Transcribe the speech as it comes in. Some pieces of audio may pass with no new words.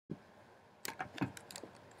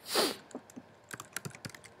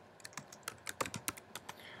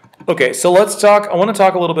Okay, so let's talk. I want to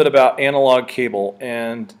talk a little bit about analog cable,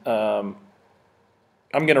 and I'm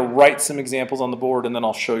going to write some examples on the board, and then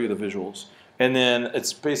I'll show you the visuals. And then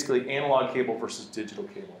it's basically analog cable versus digital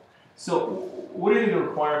cable. So, what do you think the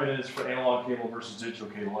requirement is for analog cable versus digital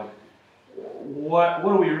cable? Like, what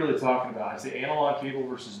are we really talking about? I say analog cable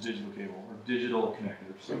versus digital cable, or digital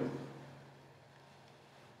connectors.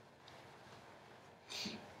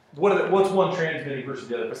 What's one transmitting versus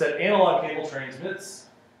the other? If I said analog cable transmits.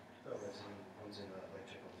 One's in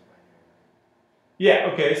electrical, one's binary.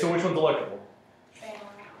 Yeah, okay, so which one's electrical? Analog.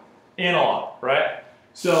 Analog, right?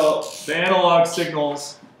 So the analog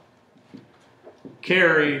signals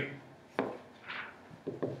carry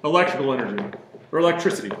electrical energy, or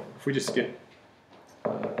electricity, if we just get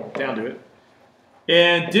down to it.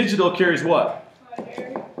 And digital carries what?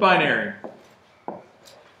 Binary. Binary.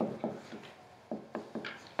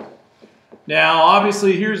 Now,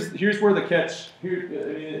 obviously, here's where the catch. I mean,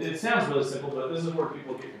 it sounds really simple, but this is where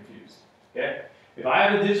people get confused. Okay, if I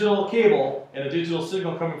have a digital cable and a digital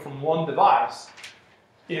signal coming from one device,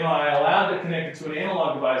 am I allowed to connect it to an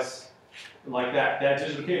analog device like that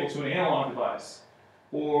digital cable to an analog device,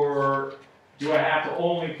 or do I have to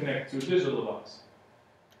only connect it to a digital device?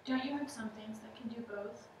 Don't you have some things that can do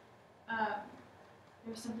both? There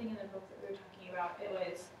was something in the book that we were talking about.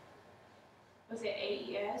 Was it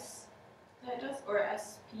AES that does, or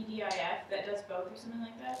SPDIF that does both, or something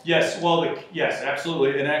like that? Yes, well, yes,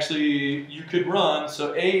 absolutely. And actually, you could run,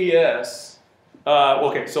 so AES,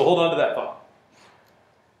 okay, so hold on to that thought.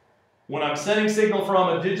 When I'm sending signal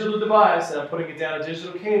from a digital device and I'm putting it down a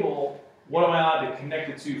digital cable, what am I allowed to connect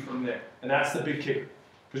it to from there? And that's the big kicker.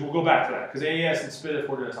 Because we'll go back to that, because AES and SPDIF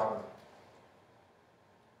we're going to talk about.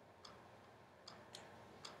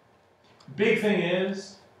 Big thing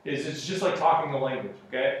is it's just like talking a language,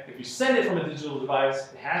 okay? If you send it from a digital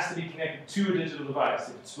device, it has to be connected to a digital device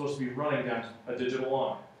if it's supposed to be running down a digital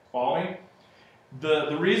line. Follow me?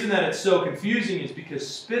 The reason that it's so confusing is because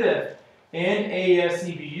SPDIF and AES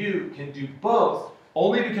EBU can do both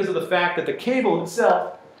only because of the fact that the cable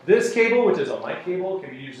itself, this cable, which is a light cable, can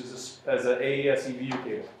be used as an AES EBU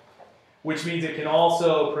cable, which means it can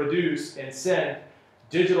also produce and send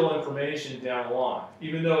digital information down the line,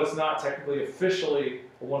 even though it's not technically officially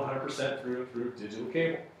 100% through digital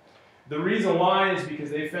cable. The reason why is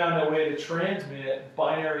because they found a way to transmit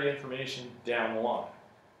binary information down the line.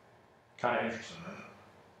 Kind of interesting,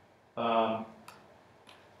 right?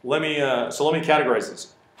 Let me categorize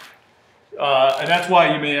this. And that's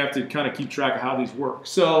why you may have to kind of keep track of how these work.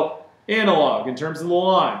 So, analog, in terms of the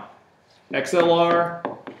line, XLR,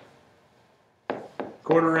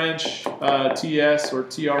 quarter-inch TS or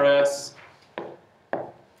TRS,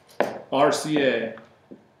 RCA,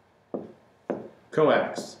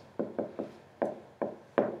 coax.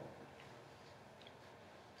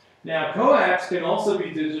 Now, coax can also be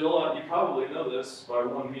digital. You probably know this by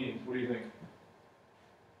one means. What do you think?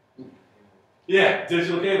 Yeah,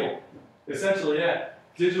 digital cable. Essentially, yeah,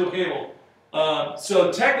 digital cable.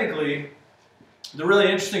 So technically, the really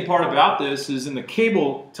interesting part about this is in the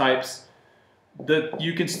cable types that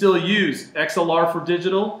you can still use XLR for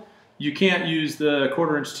digital. You can't use the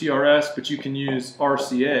quarter-inch TRS, but you can use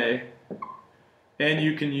RCA, and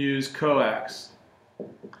you can use coax.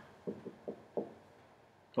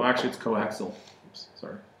 Oh, actually, it's coaxial. Oops,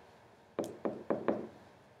 sorry.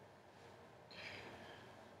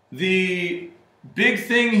 The big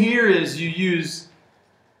thing here is you use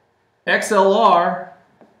XLR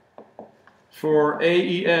for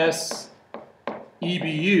AES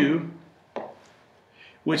EBU,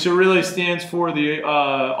 which really stands for the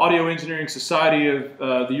Audio Engineering Society of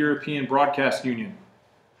the European Broadcast Union.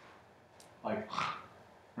 Like,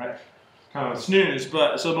 right? Kind of a snooze,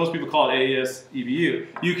 but so most people call it AES EBU.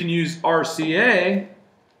 You can use RCA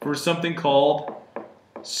for something called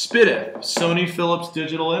SPDIF, Sony Philips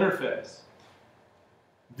Digital Interface.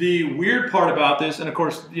 The weird part about this, and of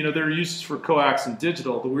course, you know, there are uses for coax and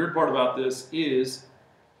digital. The weird part about this is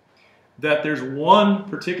that there's one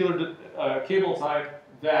particular cable type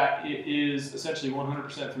that it is essentially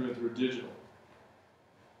 100% through and through digital.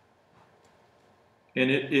 And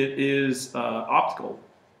it is optical.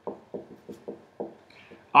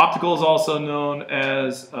 Optical is also known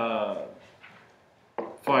as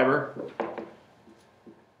fiber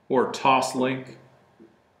or toss link.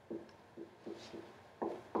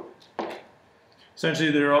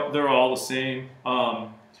 Essentially, they're all the same.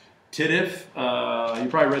 TIDIF, you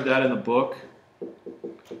probably read that in the book.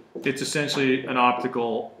 It's essentially an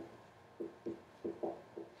optical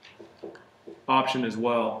option as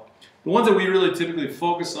well. The ones that we really typically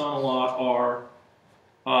focus on a lot are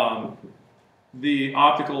the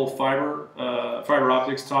optical fiber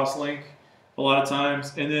optics toslink a lot of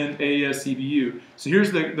times, and then AES EBU. So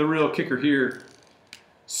here's the real kicker here.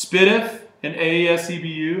 SPDIF and AES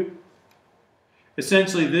EBU.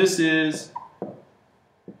 Essentially, this is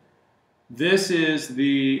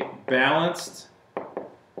the balanced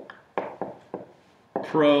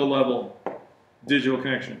pro level digital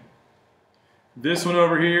connection. This one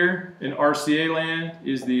over here in RCA land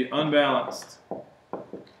is the unbalanced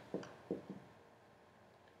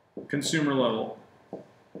consumer level.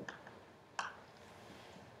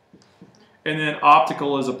 And then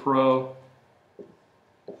optical is a pro,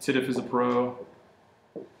 TIDF is a pro,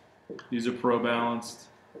 these are pro balanced.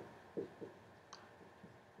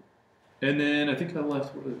 And then I think I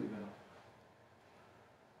left, what did we go?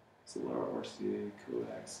 Solar, RCA,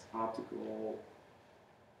 coax, optical,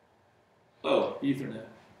 oh, Ethernet,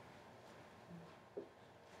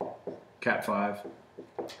 Cat5.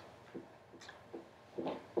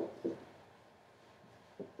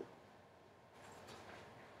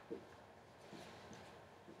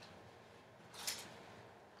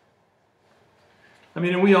 I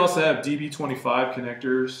mean, and we also have DB25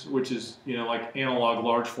 connectors, which is, you know, like analog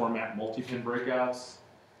large format multi-pin breakouts.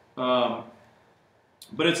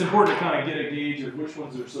 But it's important to kind of get a gauge of which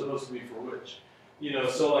ones are supposed to be for which. You know,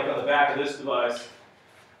 so like on the back of this device,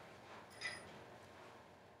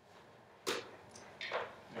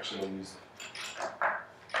 actually I'll use a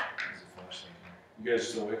flashlight here. You guys are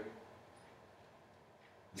still awake?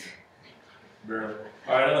 Barely.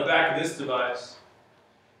 All right, on the back of this device,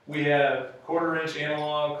 we have quarter-inch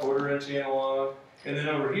analog, and then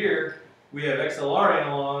over here we have XLR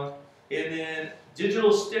analog, and then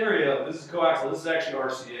digital stereo. This is coaxial. This is actually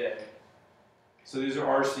RCA. So these are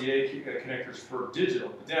RCA connectors for digital.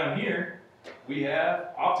 But down here we have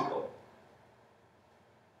optical.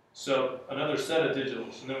 So another set of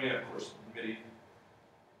digitals, and then we have, of course, MIDI.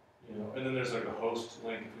 You know, and then there's like a host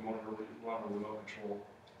link if we want to run a remote control.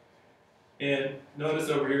 And notice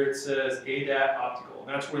over here it says ADAT optical. And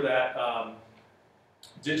that's where that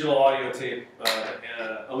digital audio tape,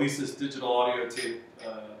 Alesis digital audio tape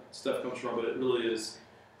stuff comes from, but it really is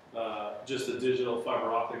just a digital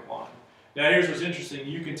fiber optic line. Now here's what's interesting.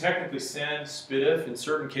 You can technically send SPDIF in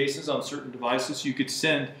certain cases on certain devices. You could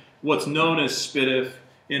send what's known as SPDIF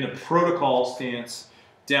in a protocol stance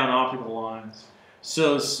down optical lines.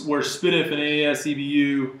 So where SPDIF and AES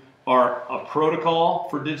EBU are a protocol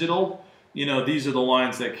for digital, you know, these are the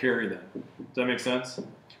lines that carry them. Does that make sense?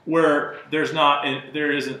 Where there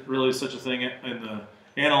isn't really such a thing in the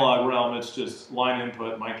analog realm. It's just line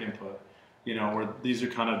input, mic input. You know, where these are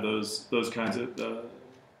kind of those kinds of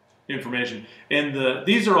information. And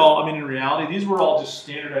these are all, I mean, in reality, these were all just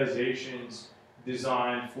standardizations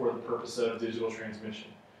designed for the purpose of digital transmission.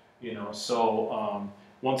 You know, so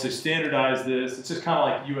once they standardize this, it's just kind of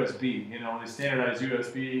like USB. You know, when they standardize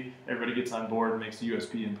USB, everybody gets on board and makes the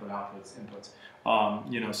USB inputs.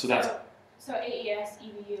 You know, so that's. So AES,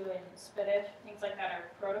 EBU, and SPDIF, things like that are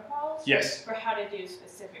protocols? Yes. For how to do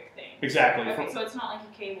specific things. Exactly. Okay, so it's not like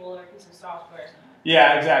a cable or a piece of software or something.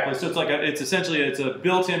 Yeah, exactly. So it's essentially a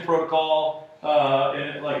built-in protocol,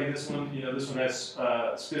 and like in this one, you know, this one has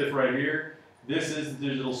SPDIF right here. This is the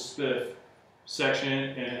digital SPDIF section,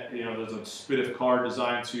 and you know, there's a SPDIF card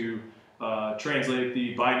designed to translate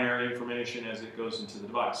the binary information as it goes into the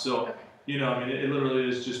device. So. Okay. You know, I mean, it literally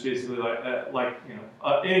is just basically like you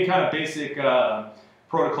know, any kind of basic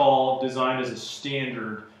protocol designed as a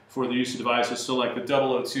standard for the use of devices. So like the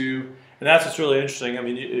 002, and that's what's really interesting. I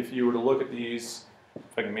mean, if you were to look at these,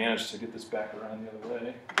 if I can manage to get this back around the other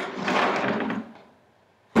way.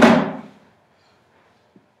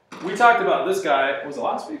 We talked about this guy, was it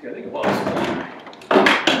last week? I think it was.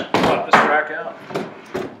 Pop this rack out.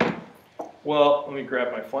 Well, let me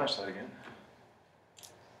grab my flashlight again.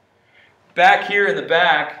 Back here in the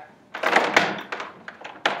back,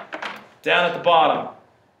 down at the bottom,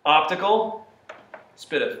 optical,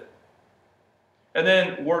 SPDIF. And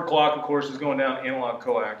then word clock, of course, is going down analog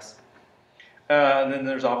coax. And then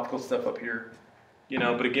there's optical stuff up here. You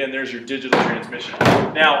know, but again, there's your digital transmission.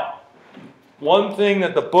 Now, one thing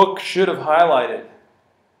that the book should have highlighted,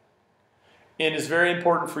 and is very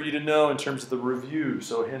important for you to know in terms of the review,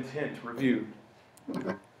 so hint, hint, review.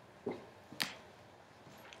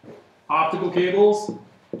 Optical cables,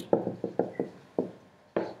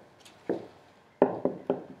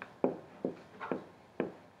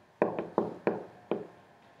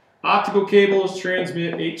 optical cables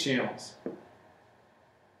transmit 8 channels.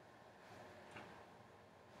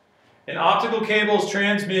 And optical cables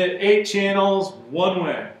transmit 8 channels one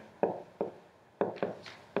way.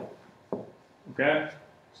 Okay?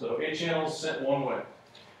 So 8 channels sent one way.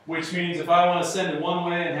 which means if I want to send it one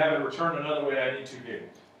way and have it return another way, I need 2 cables.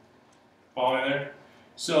 Following there?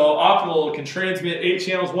 So optical can transmit 8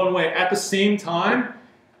 channels one way at the same time.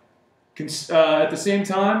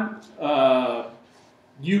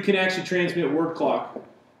 You can actually transmit word clock.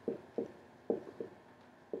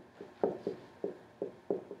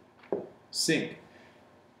 Sync.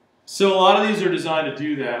 So a lot of these are designed to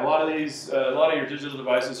do that. A lot of your digital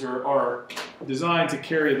devices are designed to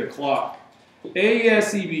carry the clock.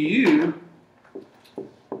 AES EBU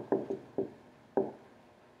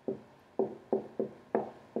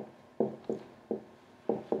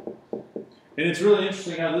and it's really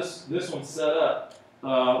interesting how this one's set up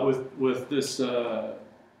with this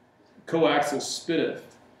coaxial SPDIF.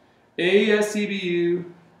 AES EBU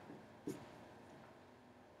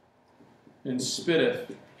and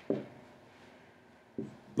SPDIF.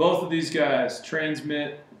 Both of these guys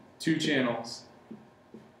transmit 2 channels.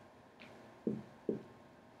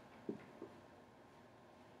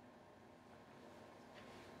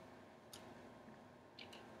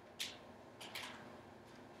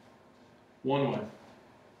 One way.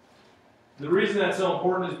 The reason that's so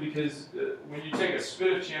important is because when you take a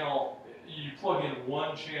SPDIF channel, you plug in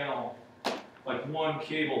 1 channel, like 1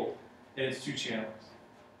 cable, and it's 2 channels.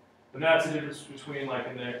 And that's the difference between like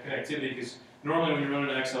in the connectivity, because normally when you run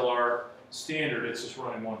an XLR standard, it's just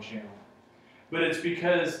running 1 channel. But it's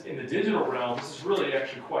because in the digital realm, this is really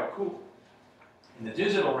actually quite cool. In the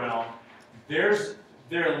digital realm, there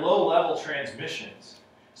are low-level transmissions.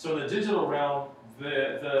 So in the digital realm,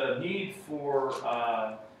 the need for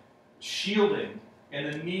shielding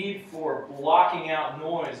and the need for blocking out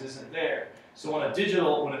noise isn't there. So when an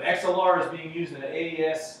XLR is being used in an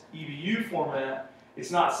AES EBU format,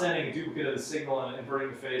 it's not sending a duplicate of the signal and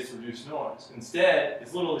inverting the phase to reduce noise. Instead,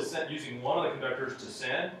 it's literally using one of the conductors to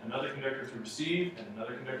send, another conductor to receive, and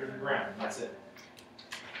another conductor to ground. That's it.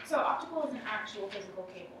 So optical is an actual physical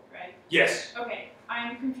cable, right? Yes. Okay,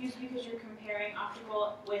 I'm confused because you're comparing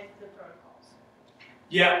optical with the protocols.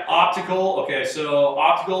 Yeah, optical. Okay, so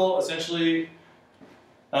optical essentially,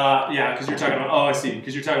 yeah, because you're talking about, oh, I see,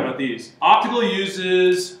 because you're talking about these. Optical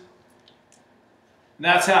uses, and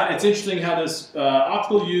that's how, it's interesting how this,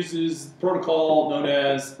 optical uses protocol known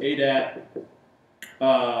as ADAT,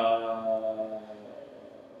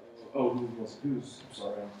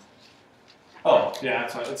 sorry. Oh, yeah,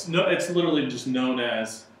 that's fine. It's literally just known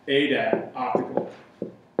as ADAT, optical.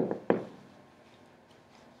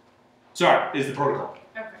 Sorry, is the protocol.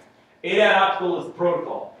 Okay. ADAT optical is the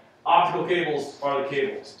protocol. Optical cables are the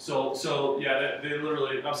cables. So yeah, they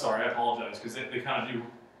literally, I'm sorry, I apologize, because they kind of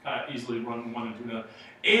easily run one into another.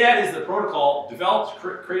 ADAT is the protocol developed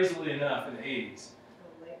crazily enough in the 80s.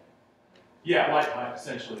 Yeah, light pipe,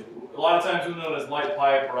 essentially. A lot of times we know it as light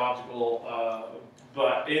pipe or optical,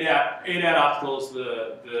 but ADAT optical is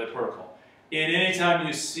the protocol. And anytime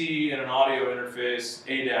you see in an audio interface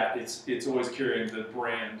ADAT, it's always carrying the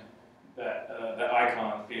brand, that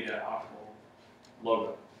icon, ADAT optical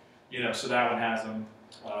logo. You know, so that one has them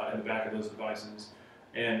in the back of those devices,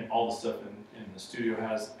 and all the stuff in the studio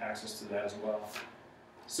has access to that as well.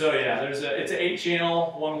 So yeah, it's an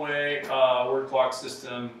 8-channel, one-way word clock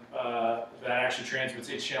system that actually transmits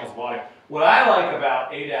 8 channels of audio. What I like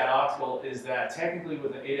about ADAT optical is that technically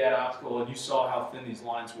with an ADAT optical, and you saw how thin these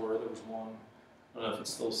lines were, there was one, I don't know if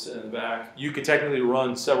it's still sitting in the back, you could technically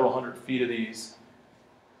run several hundred feet of these.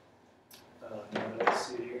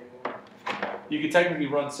 You could technically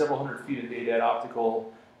run several hundred feet of ADAT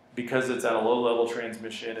optical because it's at a low-level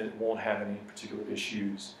transmission and it won't have any particular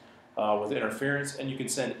issues with interference, and you can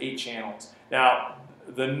send 8 channels. Now,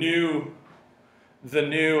 the new,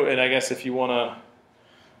 and I guess if you want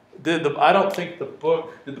to, I don't think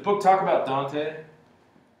did the book talk about Dante?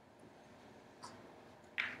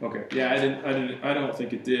 Okay, yeah, I don't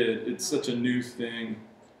think it did. It's such a new thing.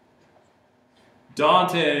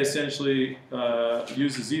 Dante essentially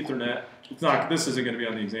uses Ethernet. This isn't going to be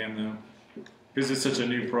on the exam though, because it's such a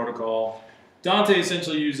new protocol. Dante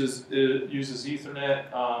essentially uses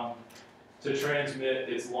Ethernet to transmit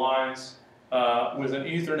its lines. With an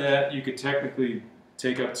Ethernet, you could technically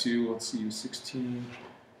take up to, let's see, 16.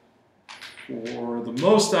 For the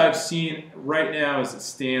most I've seen right now as it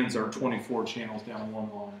stands are 24 channels down one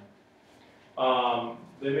line.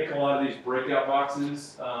 They make a lot of these breakout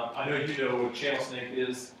boxes. I know you know what a channel snake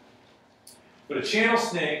is, but a channel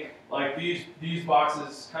snake, like these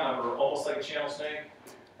boxes, kind of are almost like a channel snake.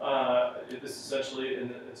 This essentially,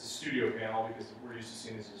 it's a studio panel because we're used to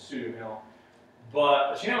seeing this as a studio panel.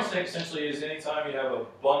 But a channel snake essentially is anytime you have a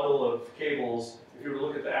bundle of cables. If you were to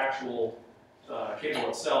look at the actual cable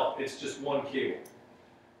itself, it's just one cable.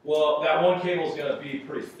 Well, that one cable is going to be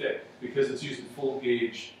pretty thick because it's using full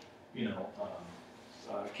gauge,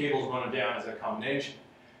 cables running down as a combination.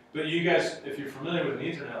 But you guys, if you're familiar with an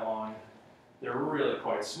Ethernet line, they're really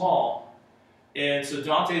quite small. And so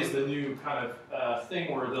Dante is the new kind of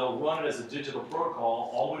thing where they'll run it as a digital protocol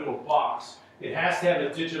all the way to a box. It has to have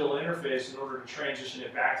a digital interface in order to transition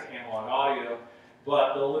it back to analog audio,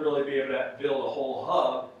 but they'll literally be able to build a whole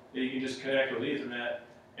hub that you can just connect with Ethernet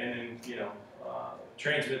and then,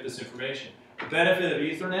 transmit this information. The benefit of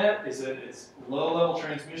Ethernet is that it's low-level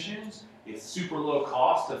transmissions. It's super low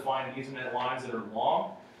cost to find Ethernet lines that are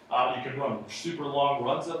long. You can run super long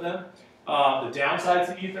runs of them. The downsides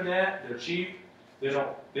to Ethernet, they're cheap. They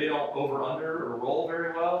don't over/under or roll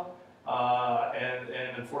very well, and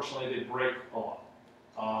unfortunately they break a lot.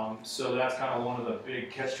 So that's kind of one of the big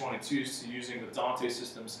catch-22s to using the Dante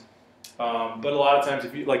systems. But a lot of times,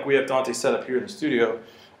 if you like, we have Dante set up here in the studio.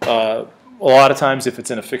 A lot of times, if it's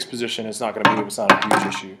in a fixed position, it's not going to move. It's not a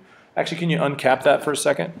huge issue. Actually, can you uncap that for a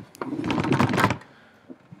second?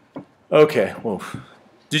 Okay. Whoa.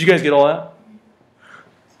 Did you guys get all that?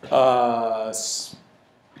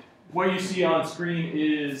 What you see on screen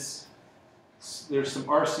is there's some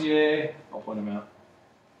RCA. I'll point them out.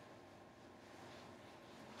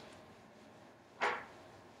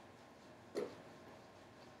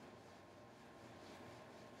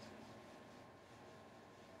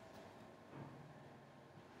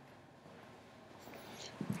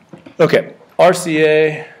 Okay,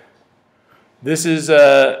 RCA. This is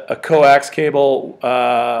a coax cable,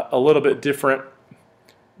 a little bit different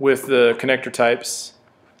with the connector types.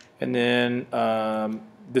 And then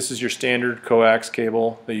this is your standard coax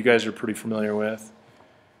cable that you guys are pretty familiar with.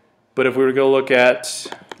 But if we were to go look at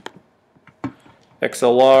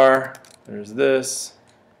XLR, there's this.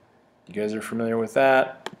 You guys are familiar with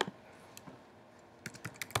that.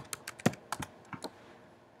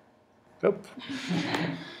 Oh.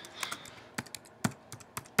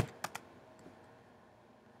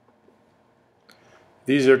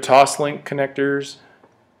 These are toslink connectors.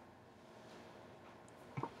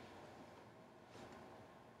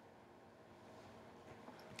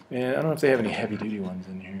 And I don't know if they have any heavy-duty ones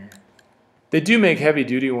in here. They do make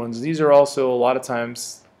heavy-duty ones. These are also a lot of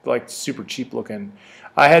times like super cheap looking.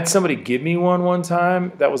 I had somebody give me one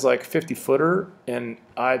time that was like 50-footer, and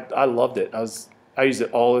I loved it. I used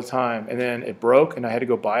it all the time, and then it broke, and I had to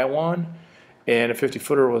go buy one, and a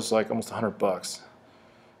 50-footer was like almost $100.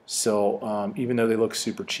 So even though they look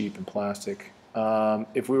super cheap in plastic,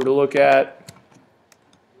 if we were to look at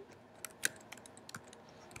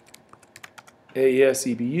AES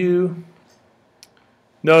EBU,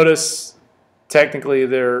 notice technically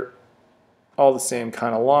they're all the same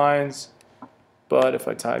kind of lines, but if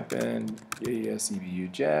I type in AES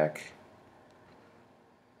EBU jack,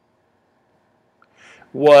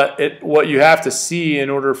 what you have to see in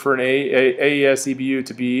order for an AES EBU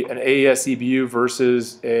to be an AES EBU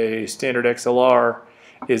versus a standard XLR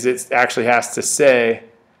is it actually has to say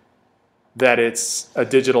that it's a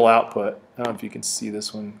digital output. I don't know if you can see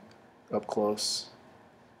this one up close.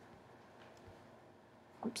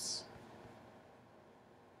 Oops.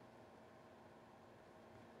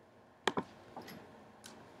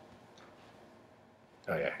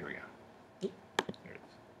 Oh yeah, here we go.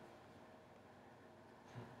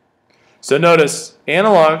 So notice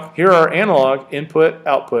analog, here are analog input,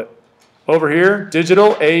 output. Over here,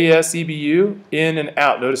 digital AES EBU, in and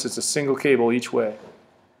out. Notice it's a single cable each way,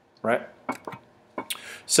 right?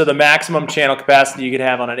 So the maximum channel capacity you could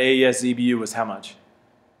have on an AES EBU was how much?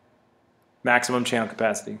 Maximum channel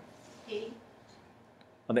capacity. 80.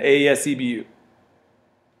 On the AES EBU.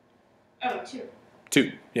 Oh, 2.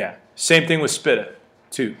 2, yeah. Same thing with SPITA,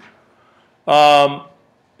 2.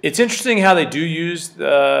 It's interesting how they do use,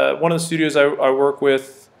 one of the studios I work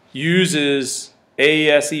with uses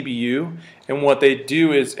AES EBU, and what they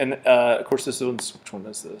do is, and of course this one's, which one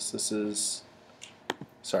is this? This is,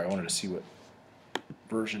 sorry, I wanted to see what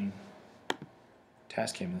version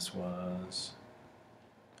Tascam this was.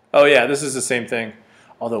 Oh yeah, this is the same thing.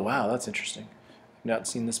 Although, wow, that's interesting. I've not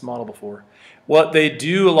seen this model before. What they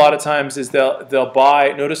do a lot of times is they'll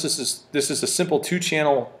buy, notice this is a simple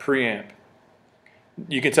 2-channel preamp.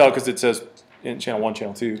 You can tell because it says in channel 1,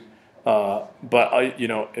 channel 2. But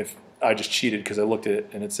if I just cheated because I looked at it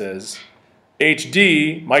and it says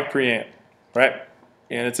HD mic preamp, right?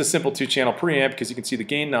 And it's a simple 2-channel preamp because you can see the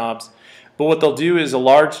gain knobs. But what they'll do is a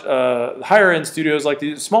large, higher end studios, like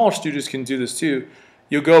the smaller studios can do this too.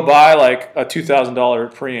 You'll go buy like a $2,000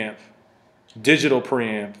 preamp, digital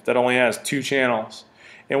preamp that only has 2 channels.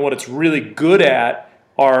 And what it's really good at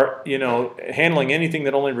are, handling anything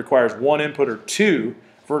that only requires 1 input or 2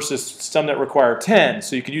 versus some that require 10.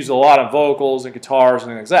 So you can use a lot of vocals and guitars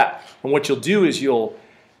and things like that. And what you'll do is you'll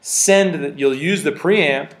use the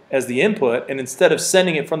preamp as the input, and instead of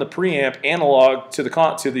sending it from the preamp analog to the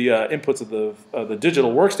inputs of the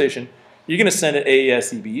digital workstation, you're going to send it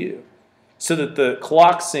AES EBU, so that the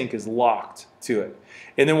clock sync is locked to it.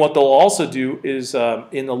 And then what they'll also do is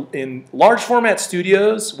in large format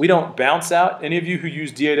studios, we don't bounce out. Any of you who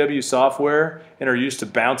use DAW software and are used to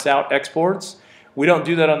bounce out exports, we don't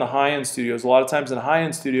do that on the high-end studios. A lot of times in a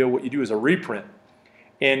high-end studio, what you do is a reprint.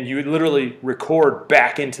 And you would literally record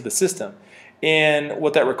back into the system. And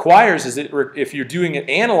what that requires is if you're doing it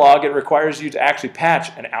analog, it requires you to actually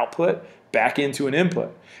patch an output back into an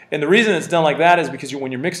input. And the reason it's done like that is because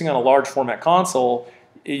when you're mixing on a large format console,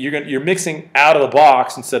 you're mixing out of the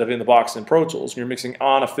box instead of in the box in Pro Tools. You're mixing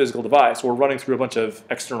on a physical device or running through a bunch of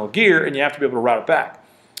external gear, and you have to be able to route it back.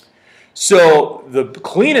 So the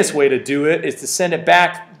cleanest way to do it is to send it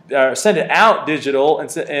back, send it out digital, and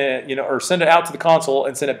or send it out to the console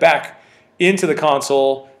and send it back into the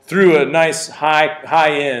console through a nice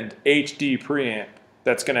high-end HD preamp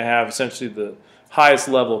that's going to have essentially the highest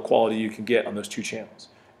level of quality you can get on those two channels.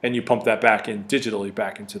 And you pump that back in digitally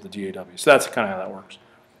back into the DAW. So that's kind of how that works.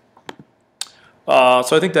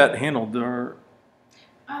 So I think that handled our...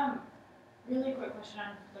 Really quick question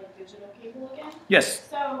on like digital cable again. Yes.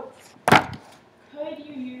 So could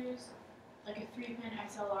you use like a 3-pin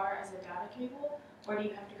XLR as a data cable, or do you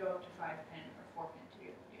have to go up to 5-pin or 4-pin to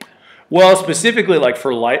do that? Well, specifically like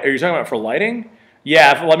for light, are you talking about for lighting?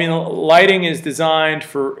 Yeah, I mean, lighting is designed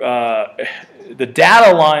for, the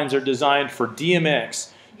data lines are designed for DMX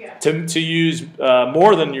to use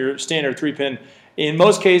more than your standard 3-pin. In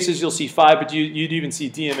most cases, you'll see 5, but you'd even see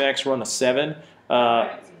DMX run a 7.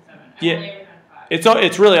 Yeah,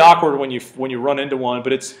 it's really awkward when you run into one,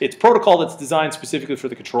 but it's protocol that's designed specifically for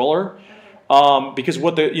the controller, because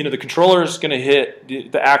what the controller is going to hit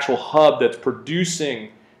the actual hub that's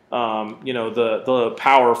producing the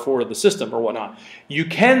power for the system or whatnot. You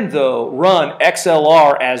can though run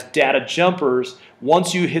XLR as data jumpers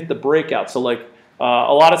once you hit the breakout. So like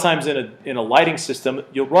a lot of times in a lighting system,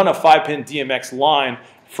 you'll run a 5-pin DMX line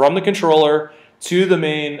from the controller to the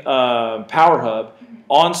main power hub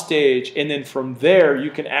on stage, and then from there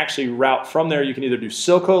you can actually route from there. You can either do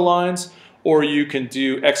SOCO lines or you can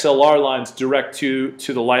do XLR lines direct to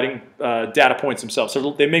the lighting data points themselves.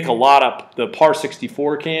 So they make a lot of the PAR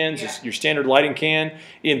 64 cans, your standard lighting can,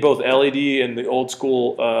 in both LED and the old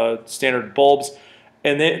school standard bulbs.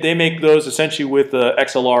 And they make those essentially with the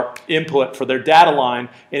XLR input for their data line.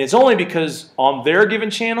 And it's only because on their given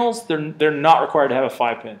channels, they're not required to have a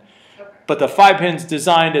 5-pin. Okay. But the 5-pin's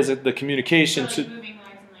designed as the communication. So like moving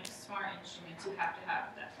lines and like smart instruments, you have to have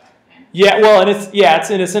that 5-pin. Yeah, well,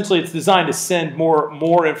 and essentially it's designed to send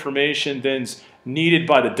more information than's needed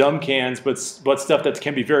by the dumb cans, but stuff that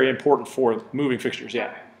can be very important for moving fixtures. Yeah,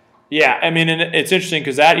 okay. Yeah. I mean, and it's interesting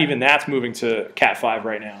because that's moving to Cat 5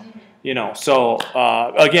 right now. Mm-hmm. So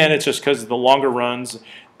again, it's just because of the longer runs.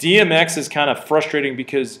 DMX is kind of frustrating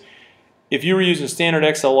because if you were using standard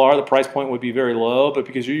XLR, the price point would be very low, but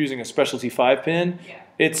because you're using a specialty 5-pin,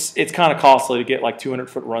 it's kind of costly to get like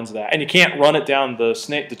 200-foot runs of that, and you can't run it down the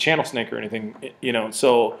channel snake or anything,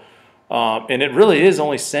 So, and it really is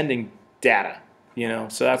only sending data,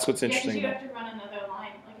 So that's what's interesting. Yeah, because you have to run another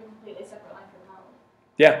line, like a completely separate line for the model.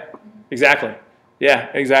 Yeah, exactly. Yeah,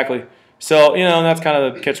 exactly. So and that's kind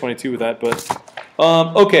of the catch-22 with that. But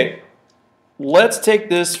okay, let's take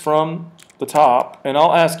this from the top, and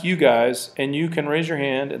I'll ask you guys, and you can raise your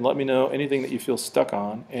hand and let me know anything that you feel stuck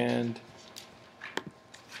on. And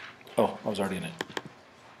oh, I was already in it.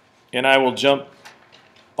 And I will jump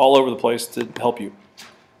all over the place to help you.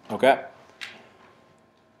 Okay?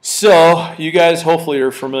 So you guys hopefully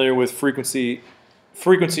are familiar with frequency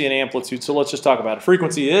and amplitude. So let's just talk about it.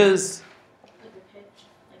 Frequency is like the pitch,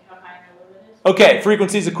 like how high or low it is. Okay,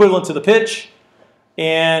 frequency is equivalent to the pitch,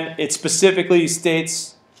 and it specifically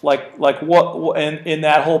states like what in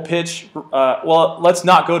that whole pitch. Well, let's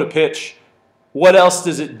not go to pitch. What else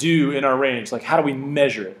does it do in our range? Like, how do we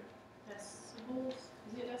measure it? Decibels?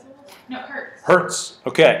 Is it decibels? No, hertz. Hertz.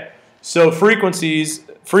 Okay. So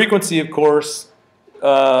frequency, of course,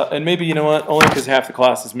 and maybe you know what? Only because half the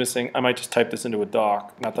class is missing, I might just type this into a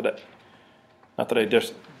doc. Not that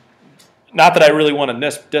I really want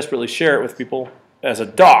to desperately share it with people as a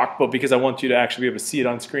doc, but because I want you to actually be able to see it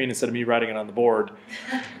on screen instead of me writing it on the board,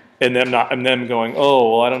 and them going,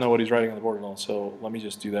 oh, well, I don't know what he's writing on the board at all. So let me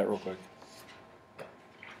just do that real quick.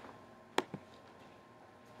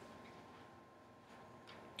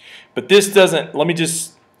 But this doesn't. Let me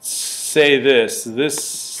just say this.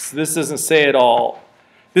 This doesn't say it all.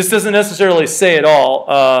 This doesn't necessarily say at all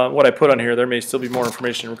what I put on here. There may still be more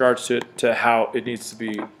information in regards to how it needs to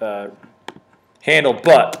be handled.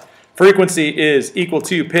 But frequency is equal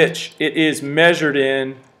to pitch. It is measured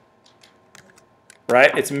in,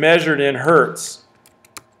 right? It's measured in hertz.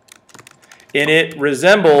 And it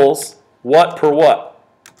resembles what per what?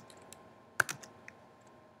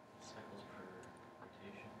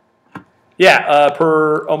 Yeah,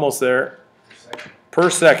 per, almost there. Per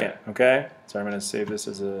second, okay? So I'm going to save this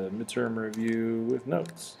as a midterm review with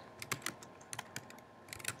notes.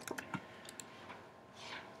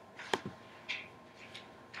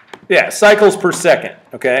 Yeah, cycles per second,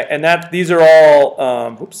 okay? And that these are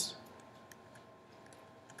all, oops.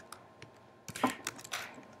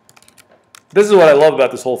 This is what I love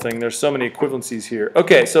about this whole thing. There's so many equivalencies here.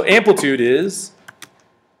 Okay, so amplitude is,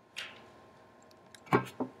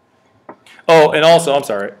 oh, and also, I'm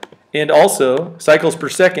sorry. And also, cycles per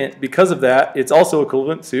second, because of that, it's also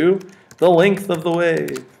equivalent to the length of the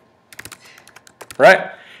wave.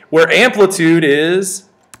 Right? Where amplitude is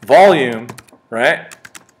volume, right?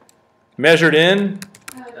 Measured in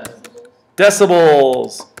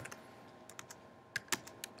decibels.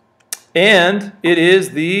 And it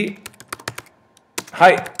is the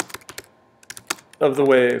height of the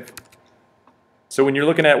wave. So when you're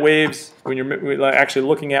looking at waves, when you're actually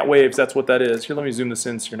looking at waves, that's what that is. Here, let me zoom this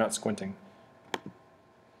in so you're not squinting. Is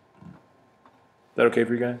that okay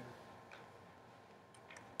for you guys?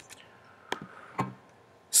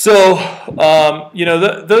 So, you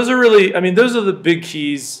know, those are really, I mean, those are the big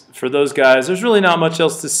keys for those guys. There's really not much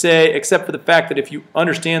else to say except for the fact that if you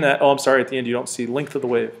understand that, oh, I'm sorry, at the end you don't see length of the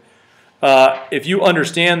wave. If you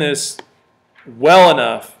understand this well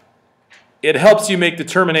enough, it helps you make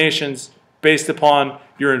determinations based upon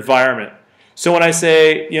your environment. So when I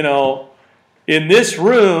say, you know, in this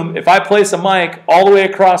room, if I place a mic all the way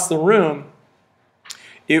across the room,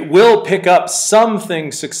 it will pick up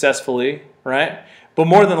something successfully, right? But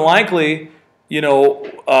more than likely, you know,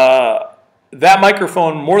 that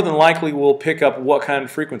microphone more than likely will pick up what kind of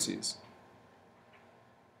frequencies?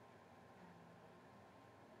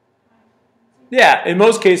 Yeah, in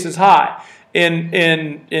most cases high.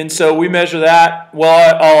 And so we measure that.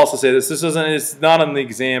 Well, I'll also say this. It's not on the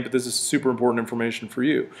exam, but this is super important information for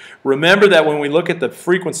you. Remember that when we look at the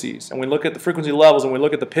frequencies, and we look at the frequency levels, and we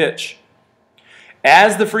look at the pitch,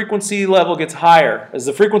 as the frequency level gets higher,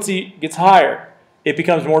 it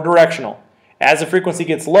becomes more directional. As the frequency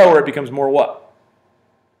gets lower, it becomes more what?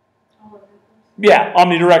 Yeah,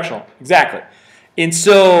 omnidirectional. Exactly. And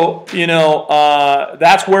so, you know,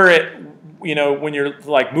 that's where it, you know, when you're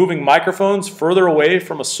like moving microphones further away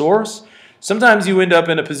from a source, sometimes you end up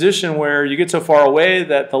in a position where you get so far away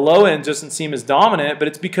that the low end doesn't seem as dominant, but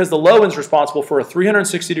it's because the low end is responsible for a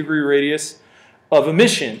 360-degree radius of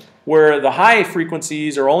emission, where the high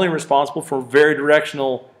frequencies are only responsible for very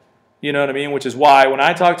directional, you know what I mean? Which is why when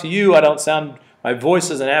I talk to you, I don't sound, my voice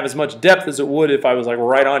doesn't have as much depth as it would if I was like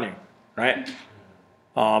right on you, right?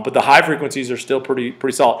 But the high frequencies are still pretty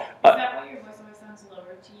solid. Is that why your voice always sounds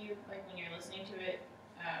lower to you, like when you're listening to it,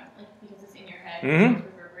 like because it's in your head, it's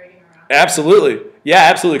reverberating around? Absolutely. Yeah,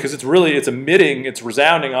 absolutely, because it's emitting, it's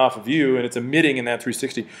resounding off of you, and it's emitting in that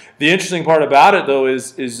 360. The interesting part about it, though,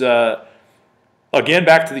 is again,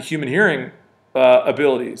 back to the human hearing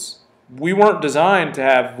abilities. We weren't designed to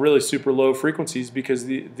have really super low frequencies because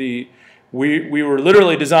we were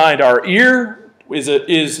literally designed, our ear is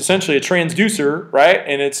essentially a transducer, right?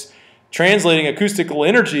 And it's translating acoustical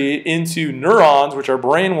energy into neurons, which our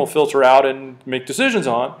brain will filter out and make decisions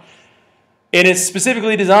on. And it's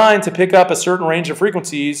specifically designed to pick up a certain range of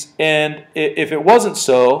frequencies. And if it wasn't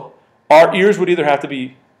so, our ears would either have to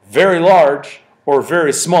be very large or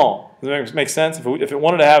very small. Does that make sense? If it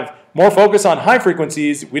wanted to have more focus on high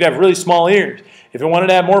frequencies, we'd have really small ears. If it wanted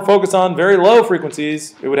to have more focus on very low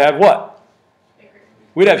frequencies, it would have what?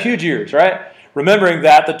 We'd have huge ears, right? Remembering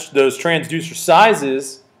that those transducer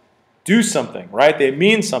sizes do something, right? They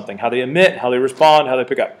mean something. How they emit, how they respond, how they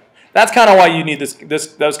pick up. That's kind of why you need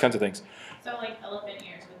those kinds of things. So like elephant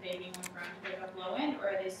ears, would they be more prone to pick up low end, or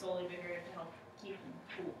are they solely bigger to help keep them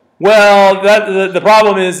cool? Well, the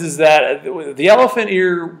problem is that the elephant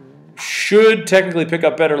ear should technically pick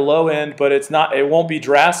up better low end, but it's not. It won't be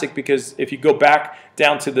drastic because if you go back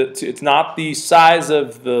down to it's not the size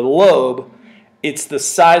of the lobe, it's the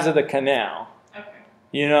size of the canal. Okay.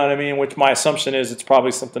 You know what I mean? Which my assumption is it's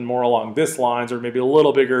probably something more along this lines, or maybe a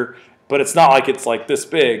little bigger. But it's not like it's like this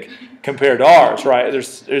big compared to ours, right?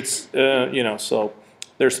 You know, so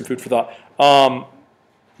there's some food for thought.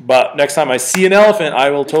 But next time I see an elephant, I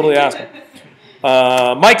will totally ask him.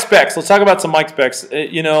 Mic specs. Let's talk about some mic specs.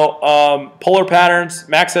 Polar patterns,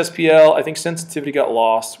 max SPL. I think sensitivity got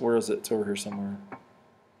lost. Where is it? It's over here somewhere.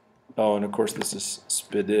 Oh, and of course this is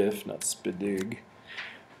SPDIF, not SPDIG.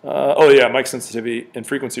 Oh yeah, mic sensitivity and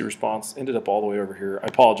frequency response ended up all the way over here. I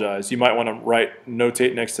apologize. You might want to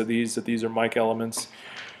notate next to these that these are mic elements.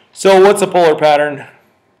 So what's a polar pattern?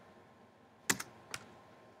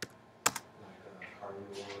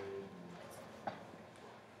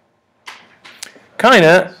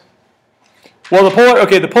 Kinda. Well,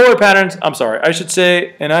 the polar patterns, I'm sorry, I should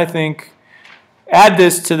say, and I think, add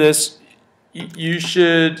this to this, you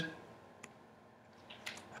should,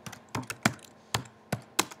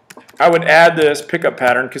 I would add this pickup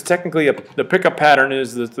pattern, because technically the pickup pattern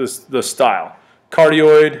is the style.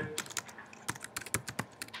 Cardioid.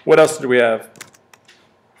 What else do we have?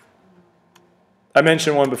 I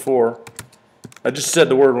mentioned one before. I just said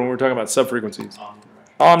the word when we were talking about subfrequencies.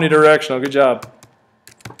 Omnidirectional, good job.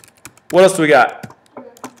 What else do we got?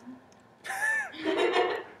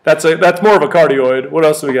 That's more of a cardioid. What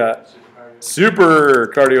else do we got?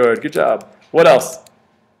 Super cardioid. Good job. What else?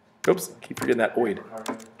 Oops, I keep forgetting that oid.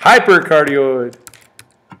 Hypercardioid.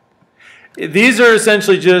 These are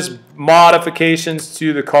essentially just modifications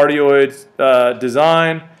to the cardioid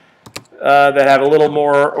design that have a little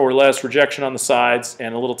more or less rejection on the sides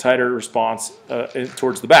and a little tighter response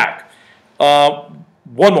towards the back.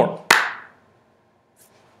 One more.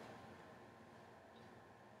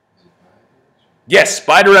 Yes,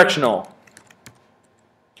 bidirectional.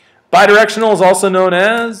 Bidirectional is also known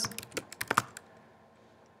as,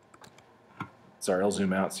 sorry, I'll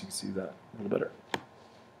zoom out so you can see that a little better.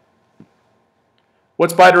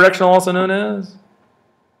 What's bidirectional also known as?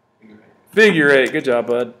 Figure eight. Good job,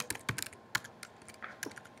 bud.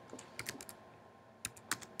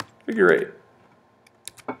 Figure eight.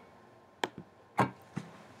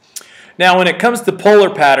 Now, when it comes to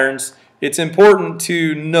polar patterns, it's important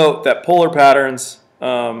to note that polar patterns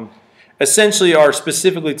essentially are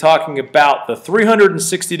specifically talking about the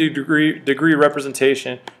 360-degree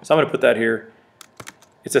representation. So I'm going to put that here.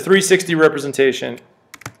 It's a 360 representation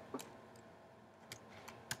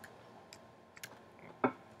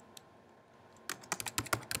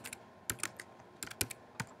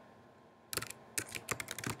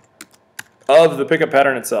of the pickup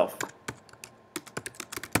pattern itself.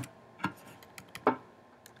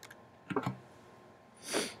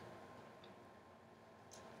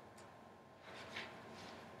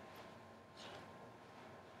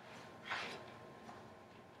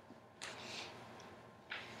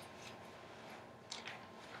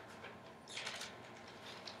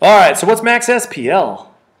 All right, so what's max SPL?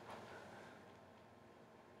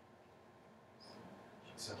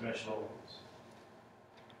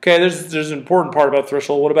 Okay, there's an important part about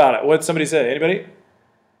threshold. What about it? What did somebody say? Anybody?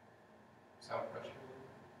 Sound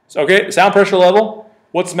pressure. Okay, sound pressure level.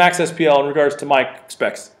 What's max SPL in regards to mic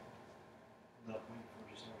specs?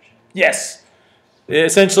 Yes.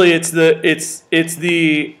 Essentially, it's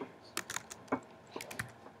the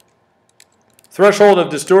threshold of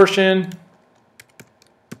distortion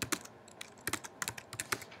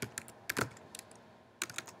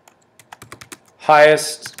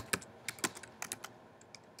highest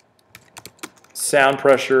sound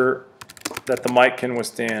pressure that the mic can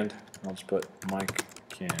withstand. I'll just put mic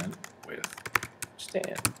can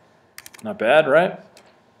withstand. Not bad, right?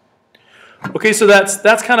 Okay, so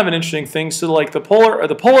that's kind of an interesting thing. So like the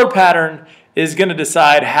polar pattern is going to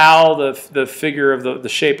decide how the figure of the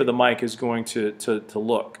shape of the mic is going to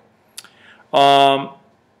look.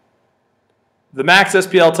 The max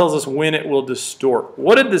SPL tells us when it will distort.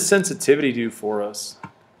 What did the sensitivity do for us?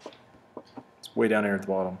 It's way down here at the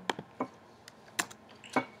bottom.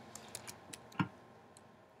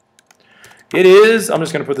 It is, I'm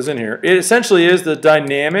just going to put this in here, it essentially is the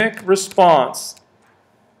dynamic response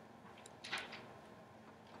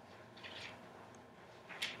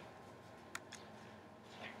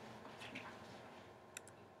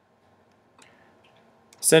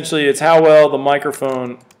essentially it's how well the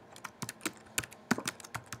microphone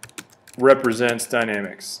represents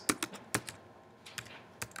dynamics.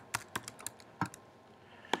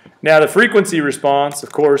 Now the frequency response,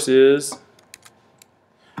 of course, is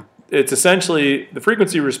the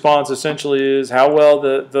frequency response essentially is how well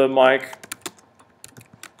the mic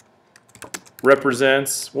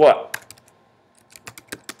represents what?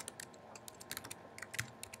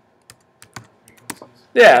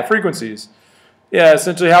 Yeah, frequencies. Yeah,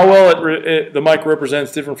 essentially how well the mic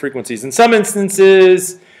represents different frequencies. In some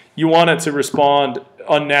instances, you want it to respond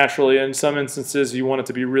unnaturally. In some instances, you want it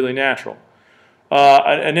to be really natural.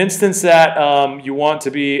 An instance that you want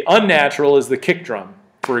to be unnatural is the kick drum.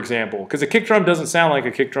 for example, because a kick drum doesn't sound like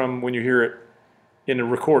a kick drum when you hear it in a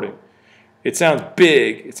recording. It sounds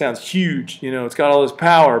big, it sounds huge, you know, it's got all this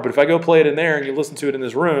power, but if I go play it in there and you listen to it in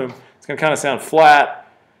this room, it's going to kind of sound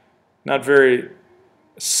flat, not very,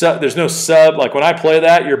 there's no sub, like when I play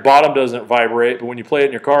that, your bottom doesn't vibrate, but when you play it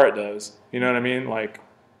in your car, it does, you know what I mean? Like,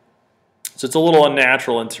 so it's a little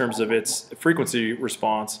unnatural in terms of its frequency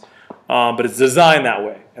response, but it's designed that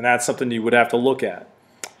way, and that's something you would have to look at.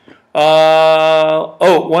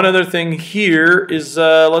 Oh, one other thing here is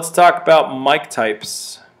let's talk about mic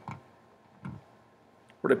types.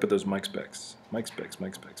 Where'd I put those mic specs? Mic specs.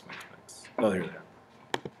 Oh, here they are.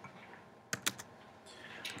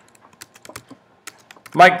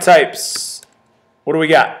 Mic types. What do we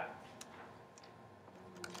got?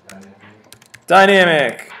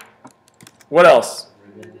 Dynamic. What else?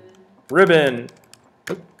 Ribbon.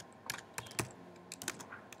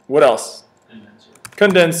 What else?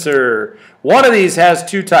 Condenser. One of these has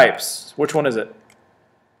two types. Which one is it?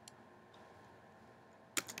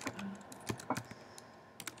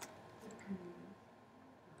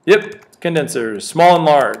 Yep, condensers, small and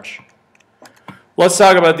large. Let's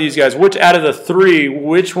talk about these guys. Which out of the three,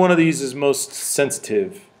 which one of these is most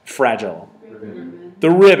sensitive, fragile? Ribbon. The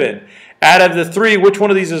ribbon. Out of the three, which one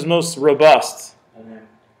of these is most robust?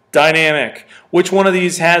 Dynamic. Which one of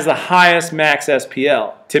these has the highest max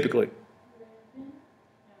SPL, typically?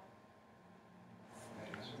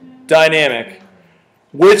 Dynamic.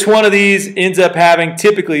 Which one of these ends up having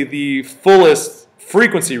typically the fullest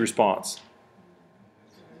frequency response?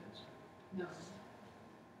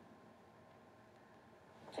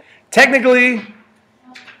 Technically,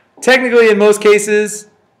 in most cases,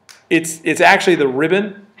 it's actually the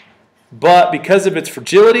ribbon, but because of its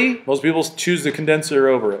fragility, most people choose the condenser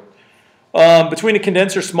over it. Between a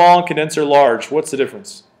condenser small and condenser large, what's the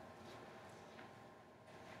difference?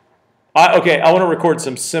 Okay, I want to record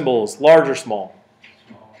some symbols. Large or small?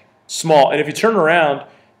 Small. And if you turn around,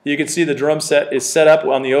 you can see the drum set is set up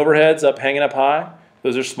on the overheads, hanging up high.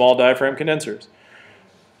 Those are small diaphragm condensers.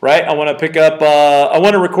 Right? I want to pick up, I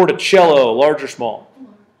want to record a cello, large or small?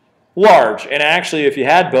 Large. And actually, if you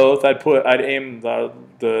had both, I'd aim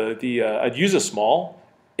I'd use a small,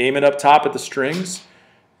 aim it up top at the strings,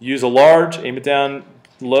 use a large, aim it down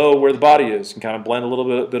low where the body is, and kind of blend a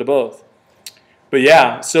little bit of both. But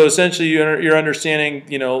yeah, so essentially you're understanding,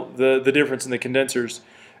 you know, the difference in the condensers.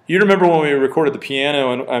 You remember when we recorded the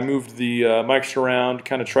piano and I moved the mics around,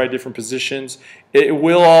 kind of tried different positions. It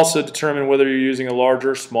will also determine whether you're using a large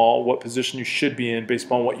or small, what position you should be in based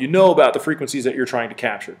upon what you know about the frequencies that you're trying to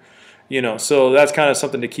capture. You know, so that's kind of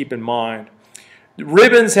something to keep in mind.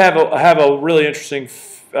 Ribbons have a really interesting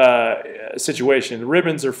situation. The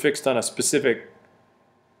ribbons are fixed on a specific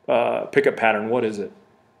pickup pattern. What is it?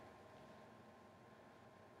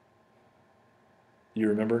 You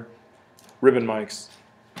remember? Ribbon mics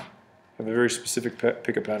have a very specific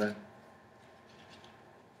pickup pattern,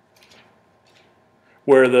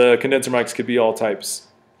 where the condenser mics could be all types.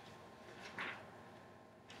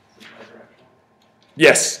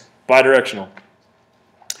 Yes, bidirectional.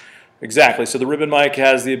 Exactly. So the ribbon mic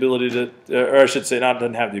has the ability to, or I should say,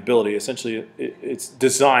 doesn't have the ability. Essentially, it's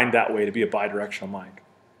designed that way to be a bidirectional mic.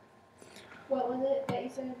 What was it that you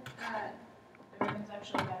said? The ribbon's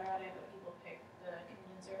actually better at it, but people pick the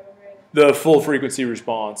condenser over it? The full frequency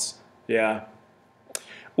response. Yeah.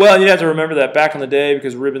 Well, you have to remember that back in the day,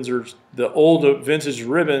 because ribbons are, the old vintage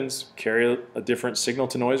ribbons carry a different signal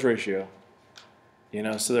to noise ratio. You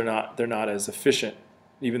know, so they're not as efficient,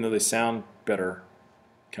 even though they sound better.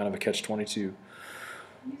 Kind of a catch-22. You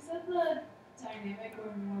said the dynamic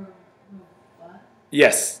or more robust?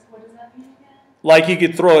 Yes. What does that mean again? Like you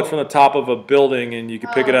could throw it from the top of a building and you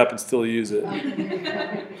could pick it up and still use it.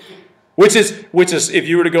 Which is if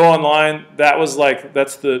you were to go online, that's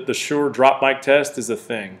the Shure drop mic test is a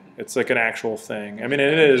thing. It's like an actual thing. I mean,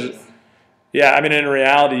 it is. Yeah, I mean, in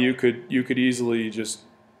reality, you could easily just,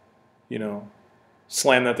 you know,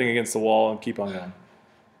 slam that thing against the wall and keep on going.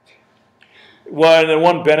 Well, the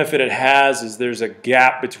one benefit it has is there's a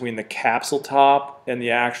gap between the capsule top and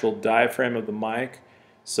the actual diaphragm of the mic.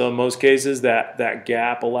 So in most cases, that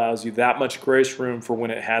gap allows you that much grace room for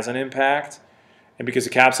when it has an impact. And because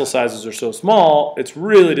the capsule sizes are so small, it's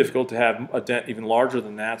really difficult to have a dent even larger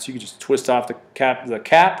than that. So you can just twist off the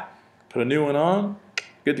cap, put a new one on,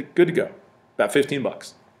 good to go. About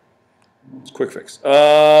 $15. It's a quick fix.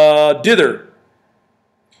 Dither.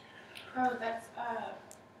 Oh, that's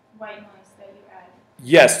white noise that you add.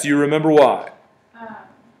 Yes. Do you remember why?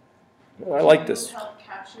 I like this. To help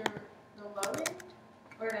capture the low end,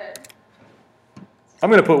 or to. I'm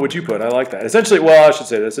going to put what you put. I like that. Essentially, well, I should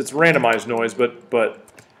say this. It's randomized noise, but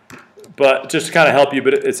But just to kind of help you,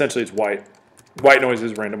 but essentially it's white. White noise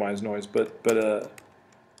is randomized noise, but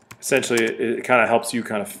essentially it kind of helps you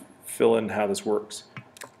kind of fill in how this works.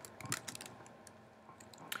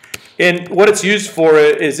 And what it's used for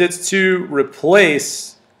is it's to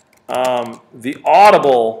replace the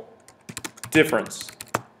audible difference,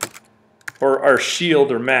 or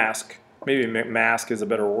shield or mask. Maybe mask is a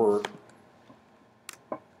better word.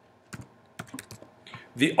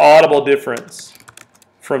 The audible difference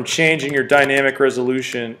from changing your dynamic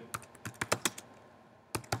resolution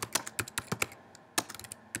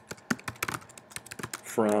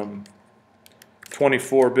from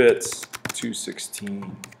 24 bits to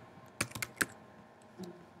 16.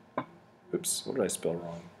 Oops, what did I spell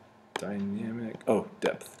wrong? Dynamic, oh,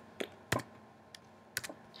 depth.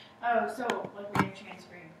 Oh, so like when you're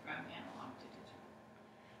transferring from analog to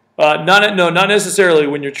digital. Not necessarily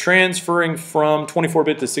when you're transferring from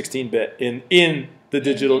 24-bit to 16-bit in the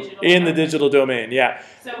digital domain. Yeah.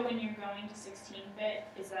 So when you're going to 16-bit,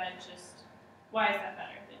 is that just, why is that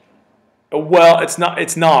better than 24-bit? Well, it's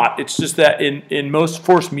not. It's just that in most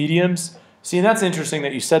force mediums, see, and that's interesting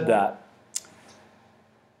that you said that.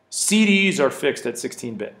 CDs are fixed at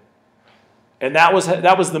 16-bit. And that was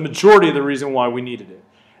the majority of the reason why we needed it.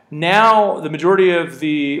 Now, the majority of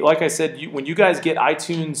the, like I said, when you guys get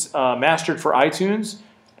iTunes mastered for iTunes,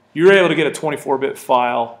 you're able to get a 24-bit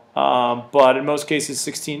file. But in most cases,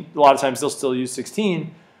 16, a lot of times they'll still use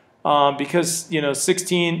 16 because,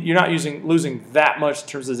 16, you're not losing that much in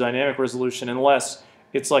terms of dynamic resolution unless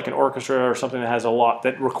it's like an orchestra or something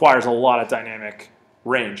that requires a lot of dynamic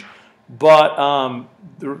range. But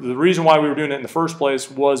the reason why we were doing it in the first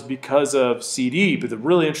place was because of CD. But the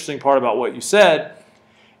really interesting part about what you said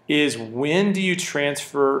is, when do you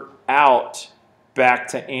transfer out back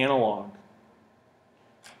to analog?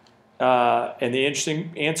 And the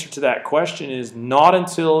interesting answer to that question is not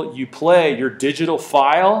until you play your digital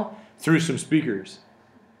file through some speakers.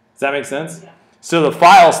 Does that make sense? Yeah. So the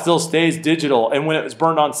file still stays digital, and when it was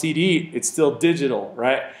burned on CD, it's still digital,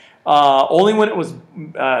 right? Only when it was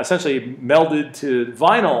essentially melded to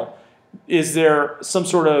vinyl is there some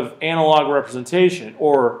sort of analog representation,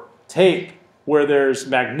 or tape where there's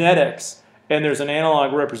magnetics and there's an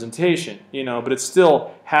analog representation, but it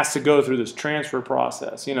still has to go through this transfer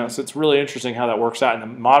process, So it's really interesting how that works out. In the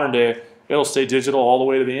modern day, it'll stay digital all the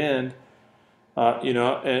way to the end,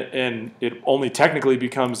 and it only technically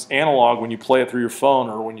becomes analog when you play it through your phone,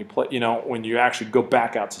 or when you play, when you actually go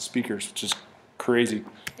back out to speakers, which is crazy.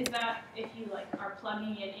 Is that if you are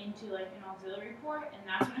plugging it into an auxiliary port, and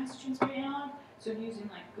that's when it's transferred to analog? So if you're using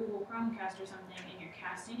Google Chromecast or something, and you're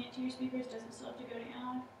casting it to your speakers, does it still have to go to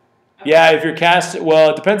analog? Okay. Yeah, if you're casting, well,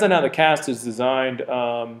 it depends on how the cast is designed.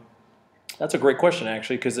 That's a great question,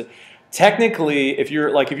 actually, because technically, if you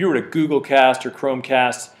were to Google Cast or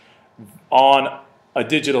Chromecast on a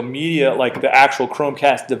digital media, like the actual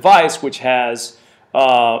Chromecast device, which has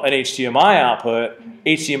an HDMI output,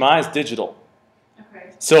 HDMI is digital. Okay.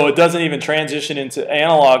 So it doesn't even transition into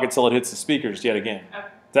analog until it hits the speakers yet again. Okay.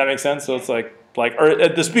 Does that make sense? So it's or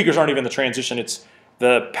the speakers aren't even the transition, it's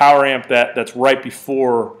the power amp that's right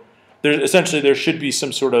before. Essentially, there should be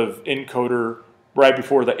some sort of encoder right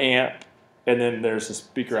before the amp, and then there's a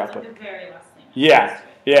speaker output. The very last thing.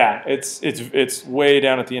 Yeah, it's way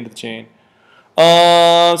down at the end of the chain.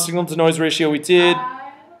 Signal to noise ratio we did.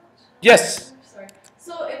 Yes. Sorry.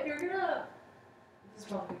 So if you're gonna, this is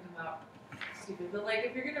probably gonna come out stupid, but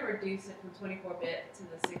if you're gonna reduce it from 24-bit to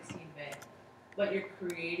the 16-bit, but you're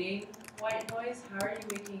creating white noise, how are you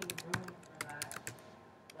making room for that?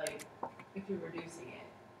 If you're reducing it.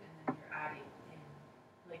 Adding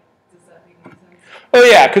in, does that make any sense? Oh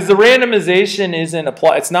yeah, because the randomization isn't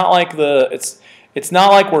applied. It's not like it's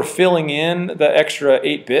not like we're filling in the extra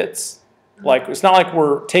 8 bits. It's not like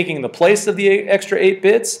we're taking the place of the extra 8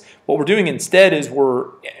 bits. What we're doing instead is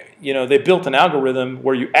they built an algorithm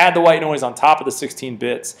where you add the white noise on top of the 16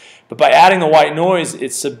 bits. But by adding the white noise,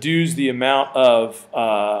 it subdues the amount of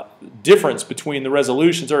difference between the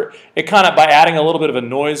resolutions. Or it kind of, by adding a little bit of a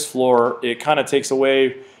noise floor, it kind of takes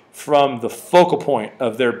away from the focal point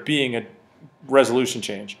of there being a resolution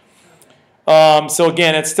change. So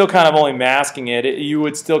again, it's still kind of only masking it. You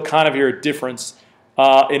would still kind of hear a difference.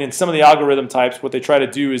 And in some of the algorithm types, what they try to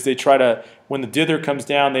do is when the dither comes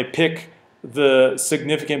down, they pick the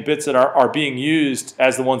significant bits that are being used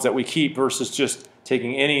as the ones that we keep versus just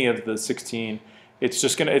taking any of the 16.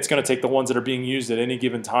 It's gonna take the ones that are being used at any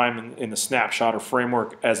given time in the snapshot or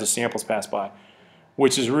framework as the samples pass by,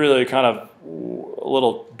 which is really kind of a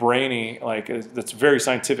little brainy. That's very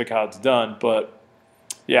scientific how it's done. But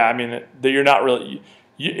yeah, I mean, you're not really.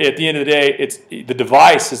 at the end of the day, the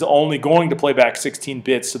device is only going to play back 16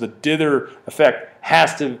 bits, so the dither effect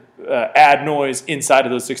has to add noise inside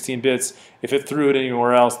of those 16 bits. If it threw it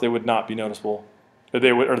anywhere else, they would not be noticeable, or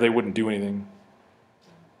they wouldn't do anything.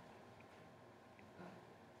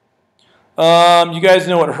 You guys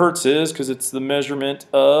know what hertz is because it's the measurement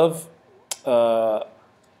of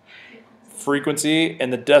frequency,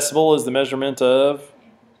 and the decibel is the measurement of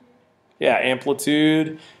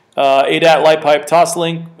amplitude. ADAT light pipe toss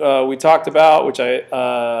link we talked about, which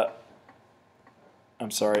I'm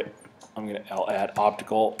sorry, I'll add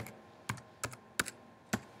optical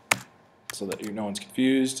so that no one's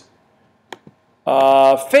confused.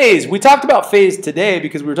 Phase, we talked about phase today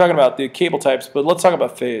because we were talking about the cable types, but let's talk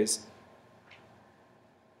about phase.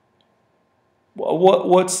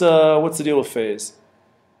 What's the deal with phase?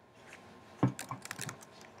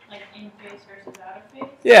 Like in phase versus out of phase?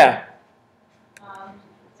 Yeah.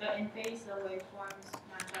 So in phase, the waveforms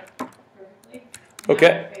match up perfectly.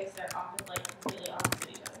 Okay. Out of phase, they're often like completely opposite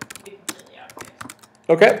each other. To be completely out of phase.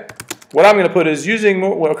 Okay. What I'm going to put is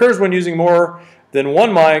what occurs when using more than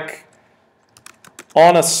one mic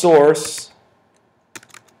on a source,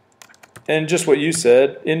 and just what you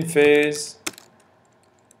said, in phase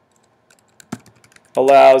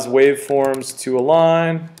allows waveforms to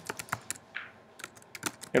align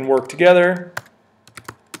and work together.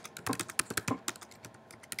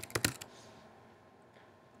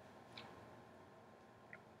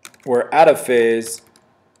 Where out of phase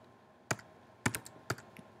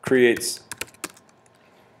creates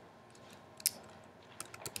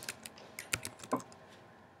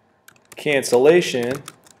cancellation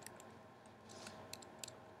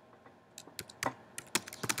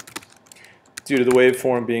due to the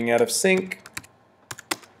waveform being out of sync.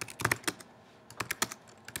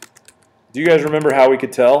 Do you guys remember how we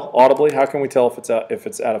could tell audibly? How can we tell if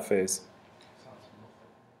it's out of phase?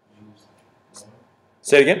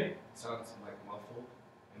 Say it again. It sounds like muffled,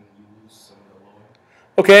 and you lose some of the low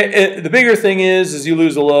end. Okay, the bigger thing is you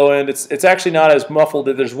lose the low end. It's actually not as muffled.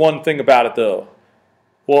 There's one thing about it though.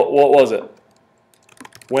 What was it?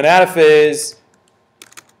 When out of phase,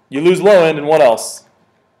 you lose low end, and what else?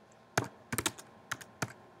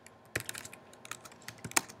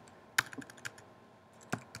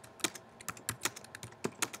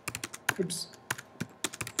 Oops.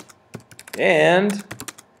 And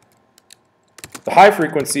the high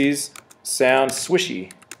frequencies sound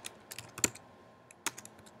swishy.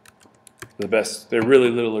 The best. They really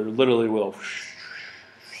literally will.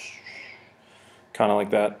 Kind of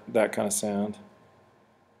like that kind of sound.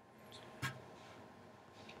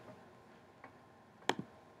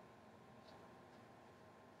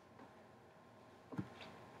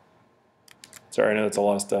 Sorry, I know that's a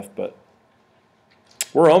lot of stuff, but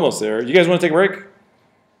we're almost there. You guys want to take a break?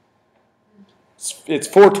 It's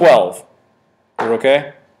 4:12. We're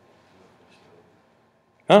okay?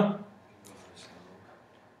 Huh?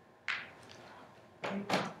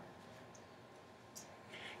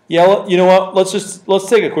 Yeah, you know what? Let's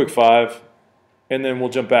take a quick 5, and then we'll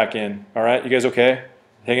jump back in. All right, you guys okay?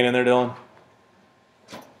 Hanging in there, Dylan?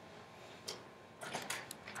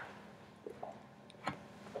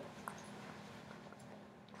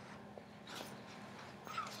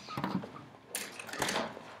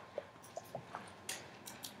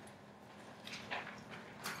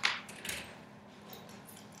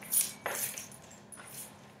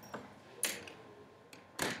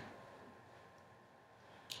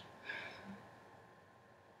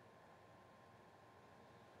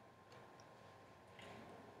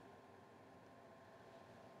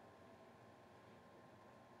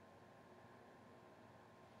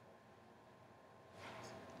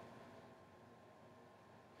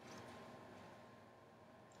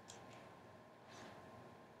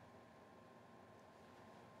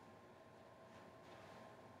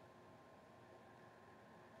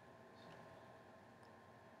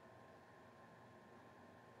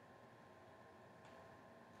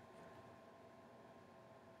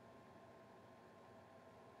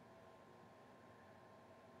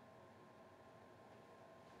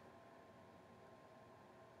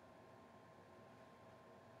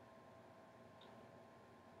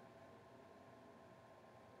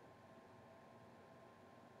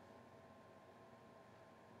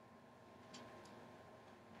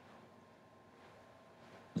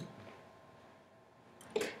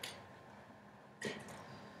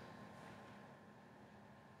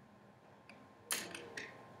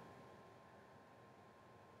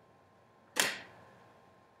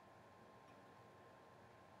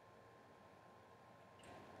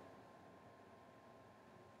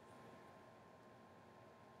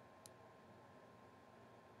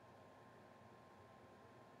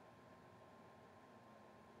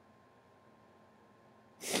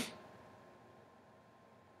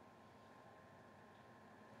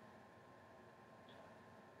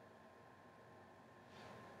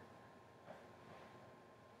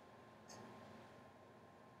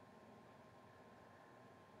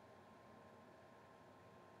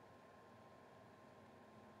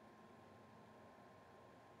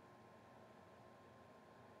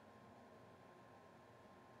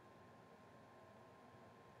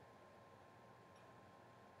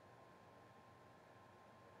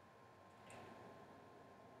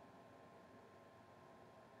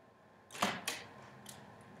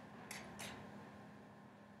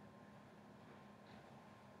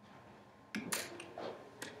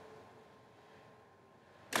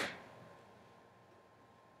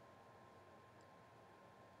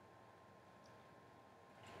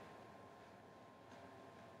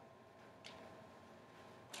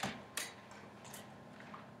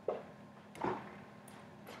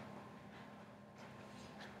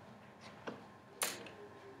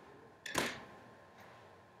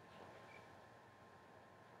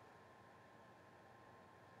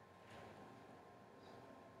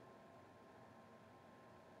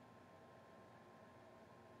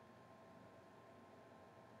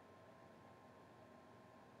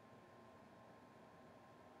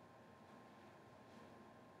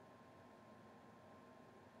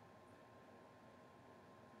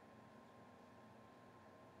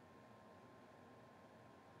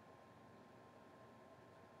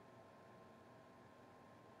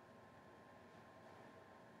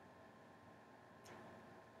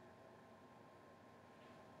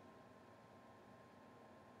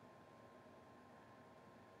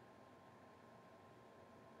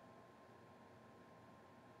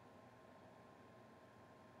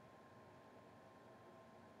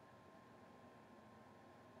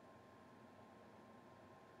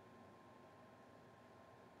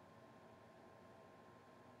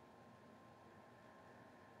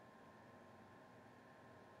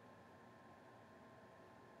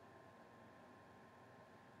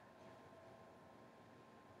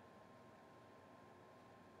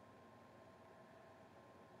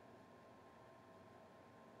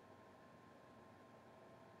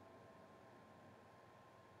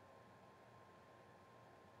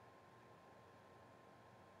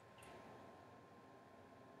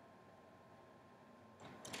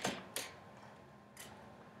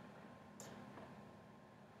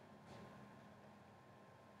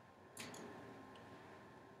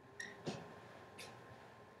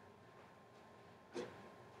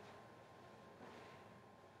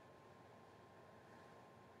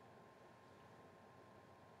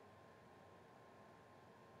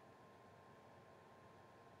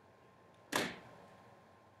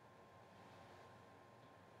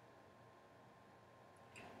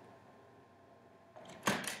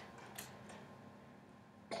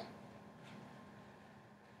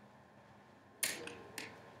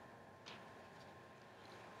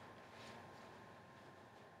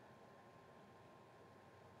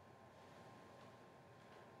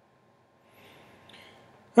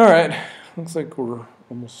 All right, looks like we're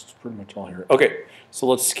almost pretty much all here. Okay, so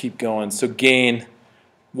let's keep going. So gain,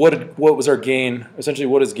 what was our gain? Essentially,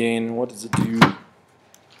 what is gain? What does it do?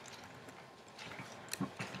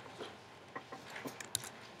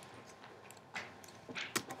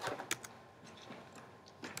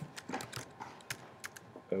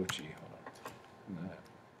 Oh gee, hold on.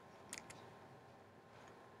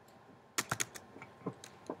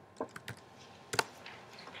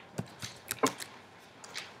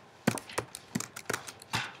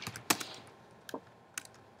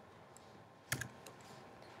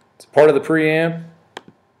 It's part of the preamp.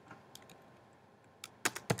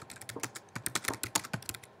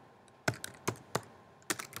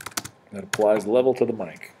 That applies level to the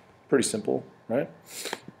mic. Pretty simple, right?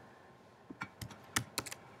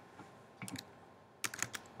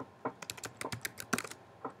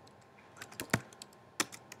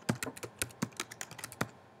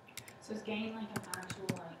 So is gain like an actual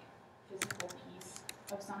like physical piece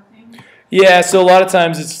of something? Yeah, so a lot of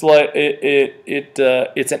times it's like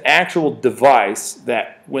it's an actual device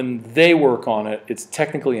that when they work on it, it's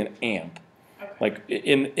technically an amp, Okay. like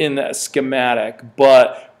in that schematic.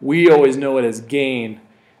 But we always know it as gain,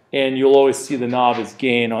 and you'll always see the knob as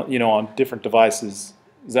gain on on different devices.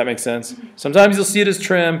 Does that make sense? Sometimes you'll see it as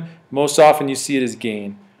trim. Most often you see it as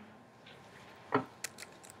gain.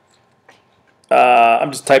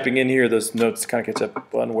 I'm just typing in here those notes to kind of catch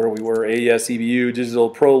up on where we were. AES EBU Digital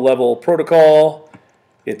Pro Level Protocol.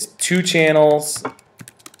 It's 2 channels,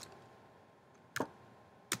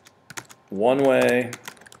 one way,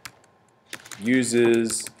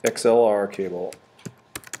 uses XLR cable.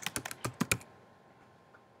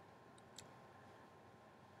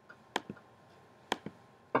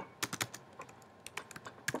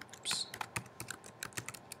 Oops.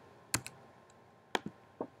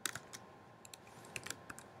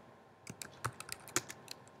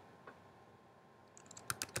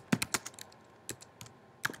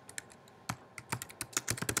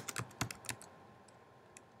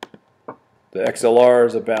 The XLR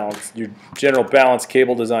is a balance, your general balance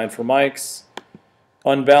cable designed for mics.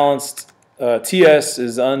 Unbalanced, TS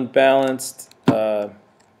is unbalanced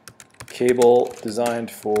cable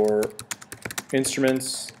designed for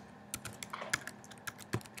instruments.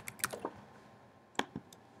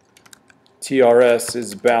 TRS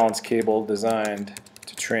is a balanced cable designed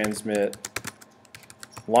to transmit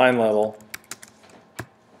line level.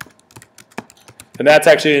 And that's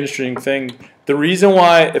actually an interesting thing. The reason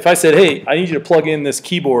why, if I said, hey, I need you to plug in this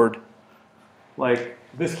keyboard, like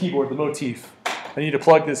this keyboard, the motif, I need to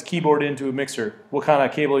plug this keyboard into a mixer, what kind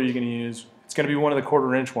of cable are you going to use? It's going to be one of the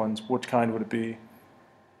 1/4 inch ones. Which kind would it be?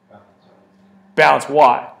 Balance.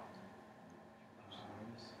 Why?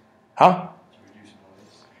 Huh?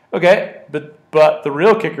 Okay, but the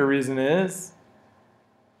real kicker reason is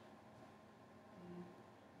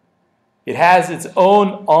it has its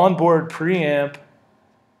own onboard preamp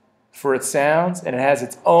for its sounds, and it has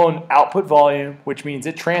its own output volume, which means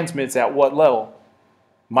it transmits at what level?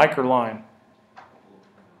 Mic or line?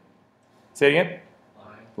 Say it again?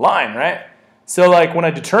 Line, right? So like when I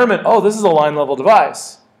determine, oh, this is a line level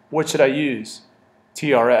device, what should I use?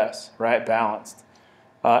 TRS, right? Balanced.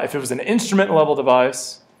 If it was an instrument level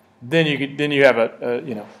device, then you have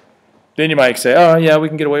then you might say, oh yeah, we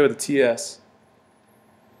can get away with a TS.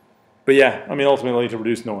 But yeah, I mean ultimately to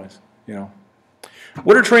reduce noise,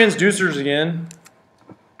 What are transducers again?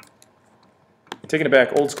 Taking it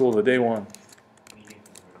back old school to day one.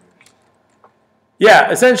 Yeah,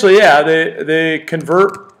 essentially, yeah, they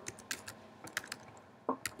convert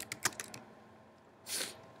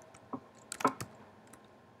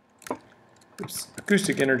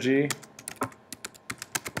acoustic energy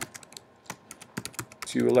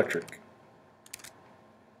to electric.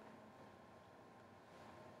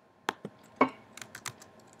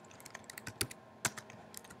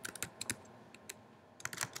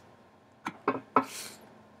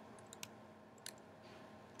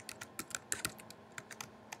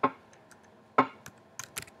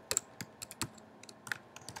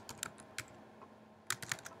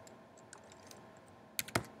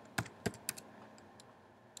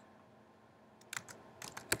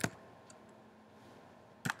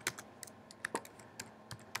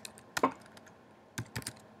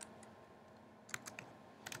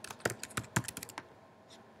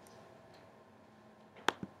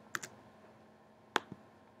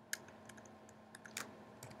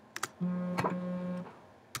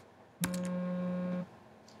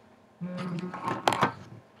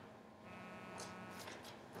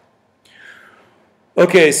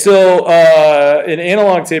 Okay, so in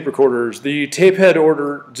analog tape recorders, the tape head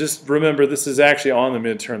order, just remember this is actually on the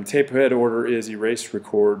midterm. Tape head order is erase,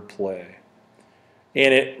 record, play.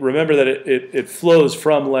 And remember that it flows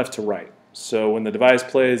from left to right. So when the device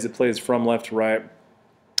plays, it plays from left to right.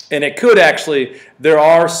 And it could actually, there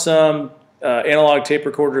are some analog tape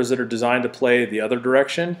recorders that are designed to play the other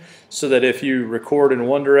direction, so that if you record in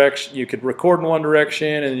one direction, you could record in one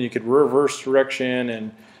direction and you could reverse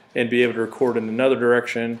direction and be able to record in another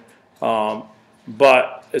direction.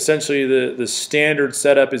 But essentially the standard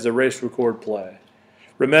setup is erase, record, play.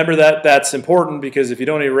 Remember that that's important, because if you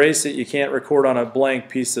don't erase it, you can't record on a blank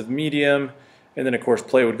piece of medium, and then of course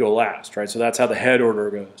play would go last, right? So that's how the head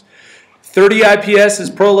order goes. 30 IPS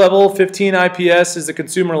is pro level, 15 IPS is the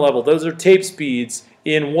consumer level. Those are tape speeds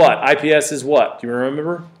in what? IPS is what? Do you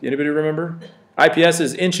remember? Anybody remember? IPS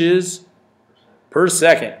is inches per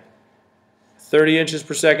second. 30 inches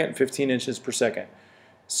per second, 15 inches per second.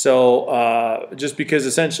 So just because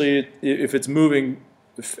essentially if it's moving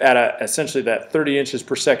at essentially that 30 inches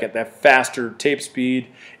per second, that faster tape speed,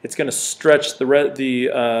 it's going to stretch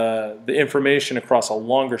the information across a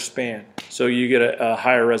longer span. So you get a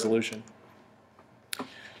higher resolution.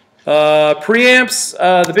 Preamps,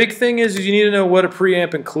 the big thing is you need to know what a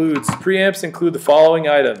preamp includes. Preamps include the following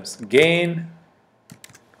items: gain,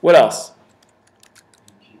 what else?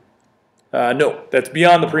 No, that's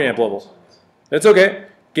beyond the preamp level. That's okay.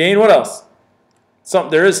 Gain, what else?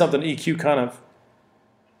 There is something EQ kind of.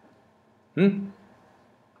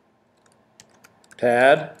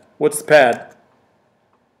 Pad, what's the pad?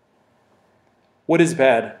 What is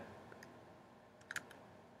pad?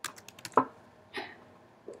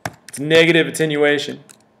 It's negative attenuation.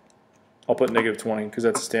 I'll put negative 20 because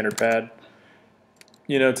that's a standard pad.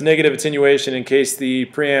 You know, it's negative attenuation in case the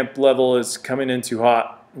preamp level is coming in too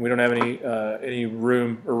hot. We don't have any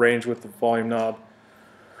room or range with the volume knob.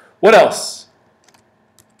 What else?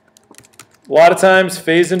 A lot of times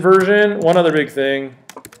phase inversion. One other big thing.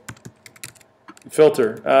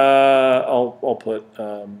 Filter. I'll put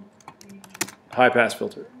high pass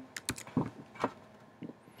filter.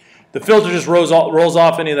 The filter just rolls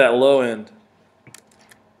off any of that low end.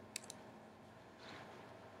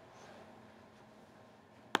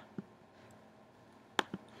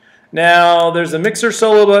 Now, there's a mixer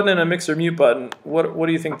solo button and a mixer mute button. What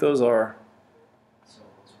do you think those are?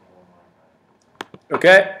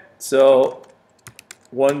 Okay, so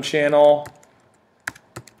one channel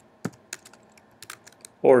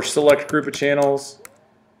or select group of channels.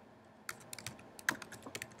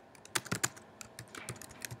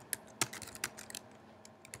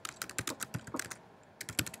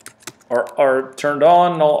 Are turned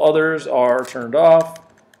on, and all others are turned off.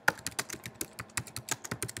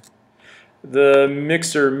 The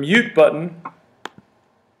mixer mute button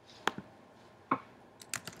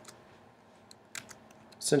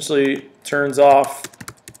essentially turns off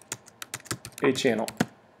a channel.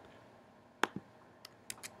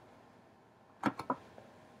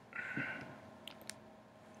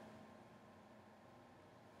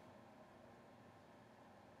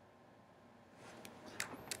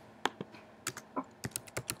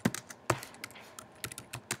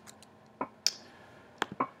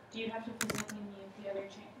 Do you have to physically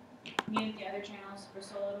mute the other channels for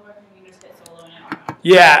solo to work, or you can just hit solo and it on?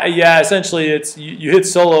 Yeah. Essentially, it's you hit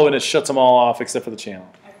solo and it shuts them all off except for the channel.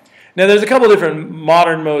 Okay. Now, there's a couple different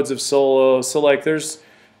modern modes of solo. So, like, there's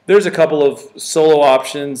a couple of solo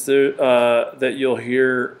options that you'll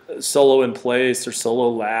hear: solo in place or solo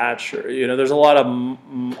latch. Or, you know, there's a lot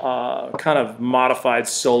of kind of modified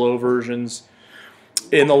solo versions.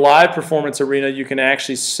 In the live performance arena, you can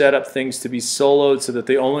actually set up things to be soloed so that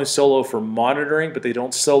they only solo for monitoring, but they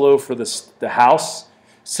don't solo for the house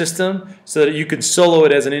system, so that you can solo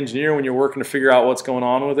it as an engineer when you're working to figure out what's going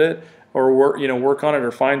on with it, or work on it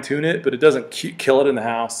or fine tune it, but it doesn't kill it in the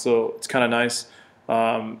house. So it's kind of nice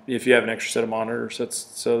if you have an extra set of monitors.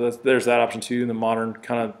 There's that option too, in the modern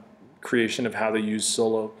kind of creation of how they use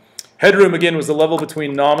solo. Headroom, again, was the level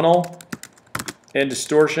between nominal and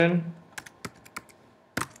distortion.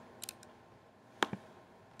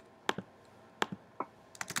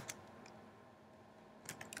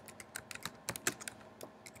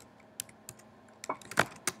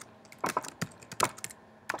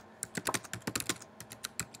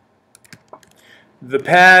 The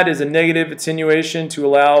pad is a negative attenuation to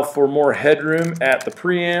allow for more headroom at the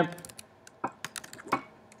preamp.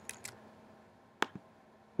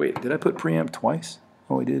 Wait, did I put preamp twice?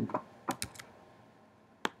 Oh, I did.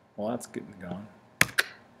 Well, that's good and gone.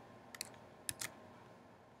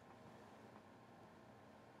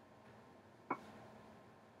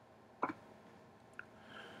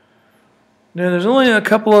 Now, there's only a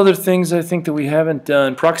couple other things I think that we haven't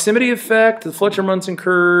done. Proximity effect, the Fletcher-Munson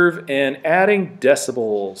curve, and adding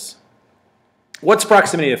decibels. What's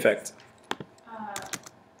proximity effect?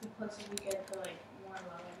 The closer you get, the like more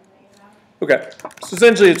low end that you have. Okay, so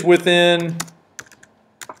essentially it's within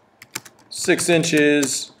 6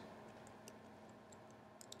 inches,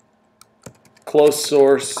 close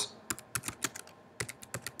source,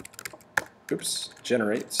 oops,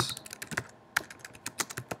 generates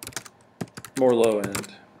more low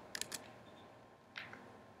end.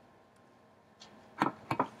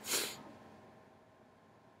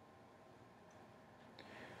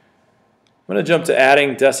 I'm going to jump to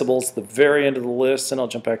adding decibels at the very end of the list, and I'll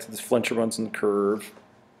jump back to this Fletcher-Munson curve.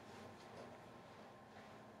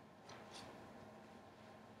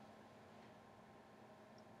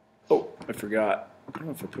 Oh, I forgot. I don't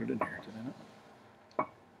know if I put it in here. Did I not?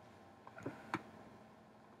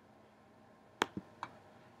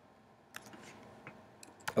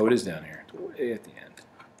 Oh, it is down here. Way at the end.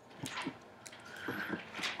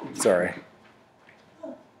 Sorry.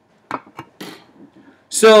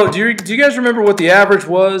 So, do you guys remember what the average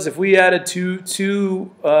was if we added if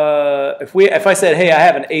I said, hey, I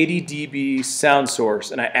have an 80 dB sound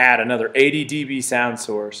source and I add another 80 dB sound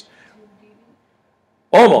source?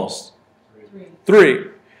 Almost. 3.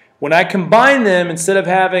 When I combine them, instead of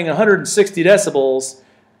having 160 decibels,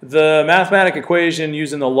 the mathematical equation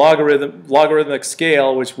using the logarithmic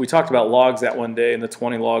scale, which we talked about logs that one day in the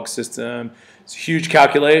 20 log system, it's a huge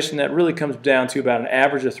calculation that really comes down to about an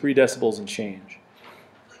average of 3 decibels and change.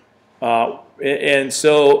 And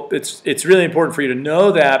so it's really important for you to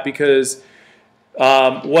know that, because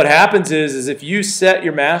what happens is if you set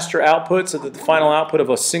your master output so that the final output of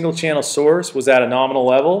a single channel source was at a nominal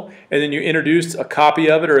level, and then you introduced a copy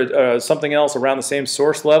of it or something else around the same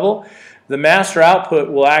source level, the master output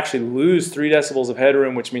will actually lose 3 decibels of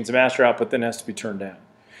headroom, which means the master output then has to be turned down.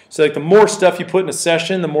 So like the more stuff you put in a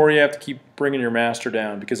session, the more you have to keep bringing your master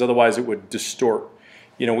down, because otherwise it would distort.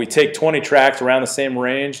 You know, we take 20 tracks around the same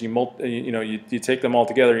range, you take them all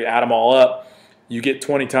together, you add them all up, you get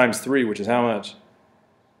 20 times 3, which is how much?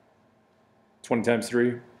 20 times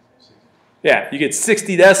 3? Yeah, you get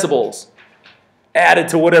 60 decibels added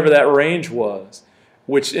to whatever that range was,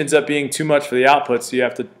 which ends up being too much for the output, so you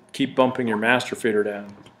have to keep bumping your master fader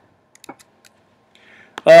down.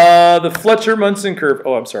 The Fletcher-Munson curve.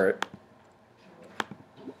 Oh, I'm sorry.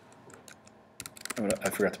 I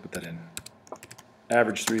forgot to put that in.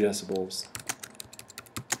 Average 3 decibels.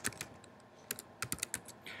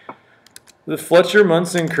 The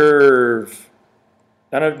Fletcher-Munson curve.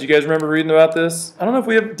 I don't know. Do you guys remember reading about this? I don't know if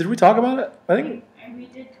we have. Did we talk about it? I think. We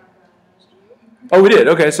did talk about it. Oh, we did.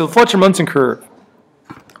 Okay, so the Fletcher-Munson curve,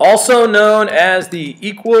 also known as the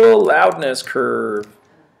equal loudness curve.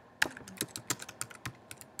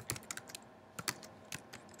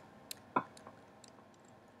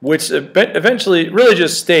 Which eventually really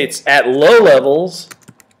just states at low levels,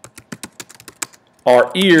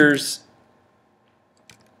 our ears,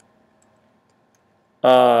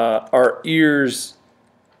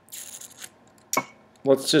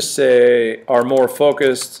 let's just say, are more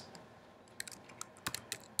focused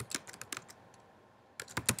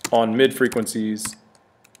on mid frequencies,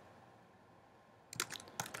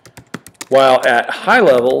 while at high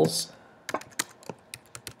levels,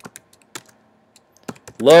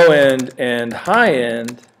 low end and high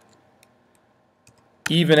end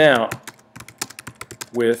even out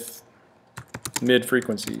with mid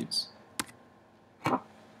frequencies.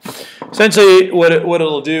 Essentially, what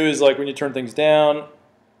it'll do is, like when you turn things down,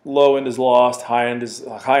 low end is lost, high end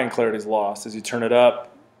clarity is lost. As you turn it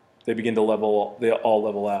up, they begin to they all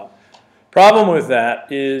level out. Problem with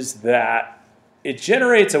that is that it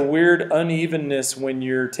generates a weird unevenness when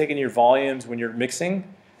you're taking your volumes when you're mixing.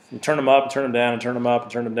 You turn them up, turn them down, and turn them up,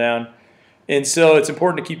 and turn them down. And so it's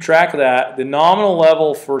important to keep track of that. The nominal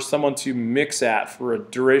level for someone to mix at for a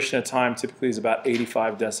duration of time typically is about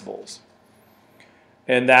 85 decibels.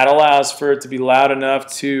 And that allows for it to be loud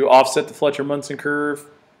enough to offset the Fletcher-Munson curve,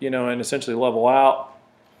 and essentially level out.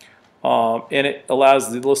 And it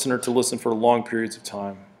allows the listener to listen for long periods of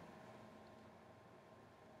time.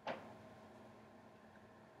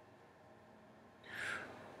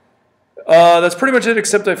 That's pretty much it,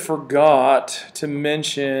 except I forgot to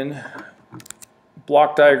mention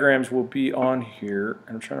block diagrams will be on here.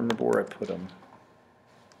 And I'm trying to remember where I put them.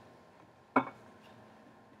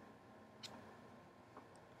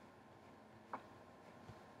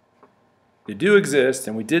 They do exist,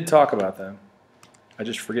 and we did talk about them. I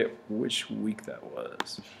just forget which week that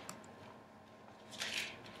was.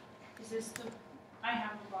 Is this I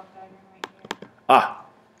have a block diagram right here. Ah,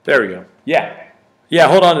 there we go. Yeah. Yeah,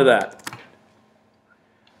 hold on to that.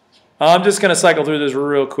 I'm just going to cycle through this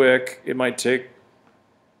real quick. It might take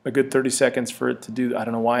a good 30 seconds for it to do. I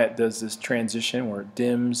don't know why it does this transition where it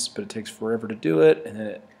dims, but it takes forever to do it. And then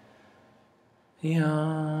it,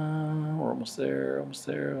 yeah, we're almost there, almost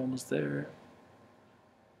there, almost there.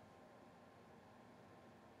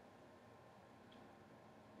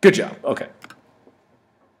 Good job. Okay.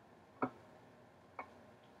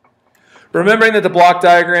 Remembering that the block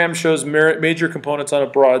diagram shows major components on a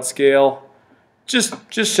broad scale, just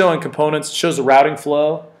showing components, shows the routing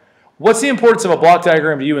flow. What's the importance of a block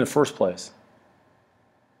diagram to you in the first place?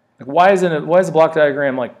 Like why is the block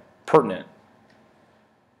diagram like pertinent?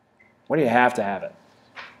 Why do you have to have it?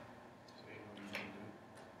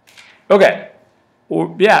 Okay.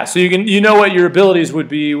 Well, yeah, so you know what your abilities would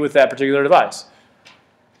be with that particular device.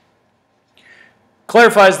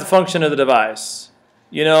 Clarifies the function of the device.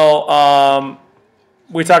 You know,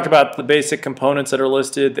 we talked about the basic components that are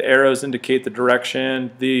listed. The arrows indicate the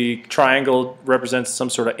direction. The triangle represents some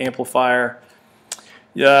sort of amplifier.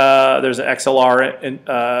 There's an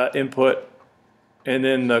XLR input, and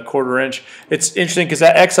then the 1/4 inch. It's interesting because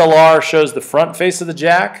that XLR shows the front face of the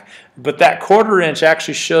jack, but that 1/4 inch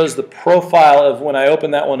actually shows the profile of when I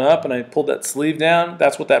open that one up and I pulled that sleeve down.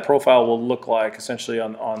 That's what that profile will look like essentially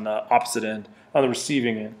on the opposite end, on the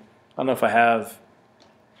receiving end. I don't know if I have.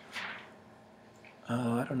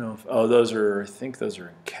 I don't know if, oh, those are, I think those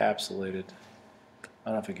are encapsulated.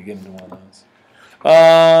 I don't know if I could get into one of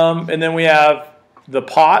those. And then we have the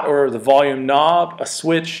pot or the volume knob, a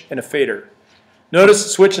switch, and a fader. Notice the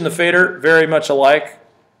switch and the fader, very much alike.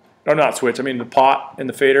 Or not switch, I mean the pot and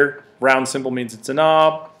the fader. Round symbol means it's a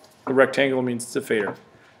knob. The rectangle means it's a fader.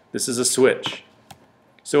 This is a switch.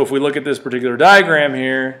 So if we look at this particular diagram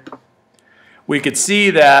here, we could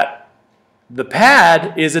see that the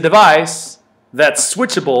pad is a device that's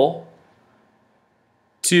switchable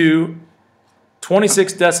to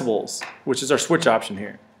 26 decibels, which is our switch option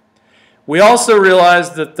here. We also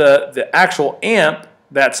realized that the actual amp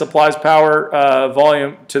that supplies power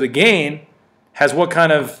volume to the gain has what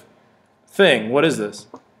kind of thing? What is this?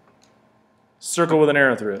 Circle with an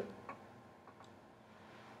arrow through it.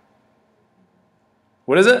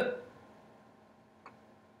 What is it?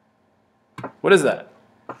 What is that?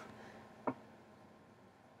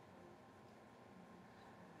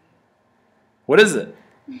 What is it?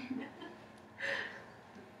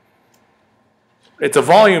 It's a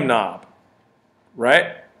volume knob,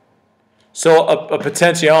 right? So a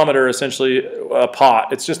potentiometer, essentially a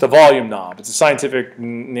pot, it's just a volume knob. It's a scientific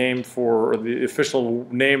name for, or the official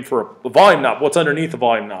name for a volume knob. What's underneath the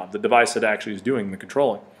volume knob? The device that actually is doing the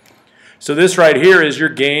controlling. So this right here is your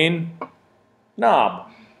gain knob.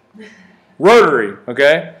 Rotary,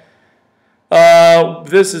 okay?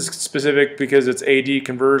 This is specific because it's AD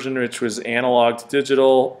conversion, which was analog to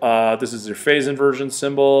digital. This is your phase inversion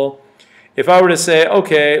symbol. If I were to say,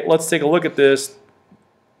 okay, let's take a look at this.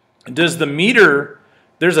 Does the meter,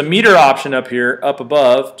 there's a meter option up here, up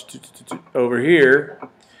above, over here.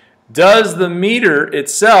 Does the meter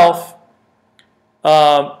itself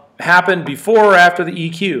happen before or after the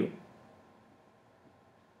EQ?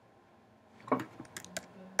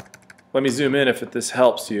 Let me zoom in if this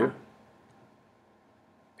helps you.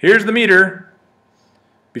 Here's the meter,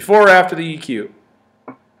 before or after the EQ.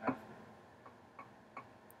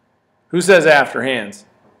 Who says after? Hands.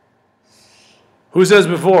 Who says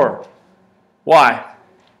before? Why?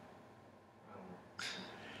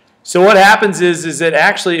 So what happens is that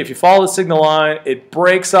actually if you follow the signal line, it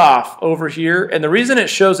breaks off over here. And the reason it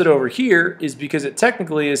shows it over here is because it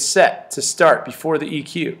technically is set to start before the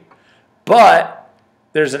EQ. But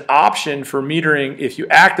there's an option for metering. If you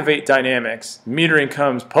activate dynamics, metering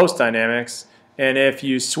comes post dynamics. And if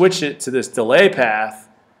you switch it to this delay path,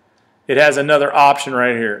 it has another option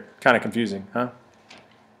right here. Kind of confusing, huh?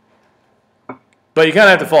 But you kind of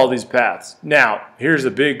have to follow these paths. Now, here's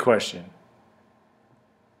the big question.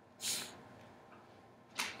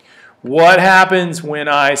 What happens when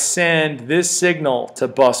I send this signal to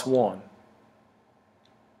bus 1?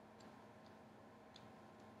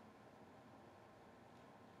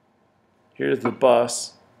 Here's the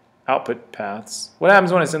bus output paths. What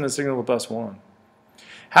happens when I send the signal to bus 1?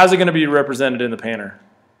 How's it going to be represented in the panner,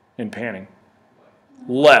 in panning?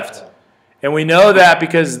 Left. And we know that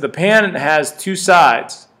because the pan has two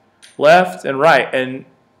sides, left and right. And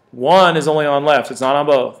 1 is only on left. It's not on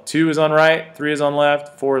both. 2 is on right. 3 is on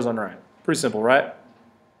left. 4 is on right. Pretty simple, right?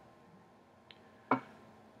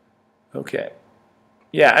 Okay.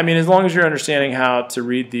 Yeah, I mean, as long as you're understanding how to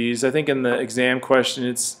read these, I think in the exam question,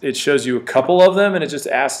 it shows you a couple of them, and it just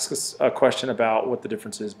asks us a question about what the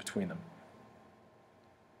difference is between them.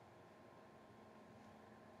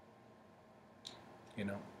 You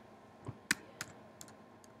know.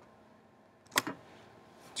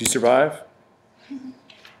 you survive?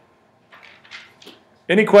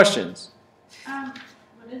 Any questions? What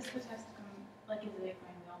is the test like? Is it going to be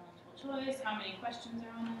all multiple choice? How many questions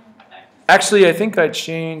are on it? Actually, I think I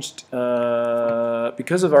changed,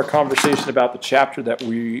 because of our conversation about the chapter that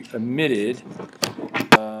we omitted,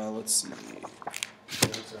 let's see.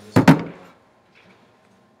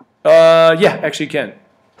 Yeah, actually you can.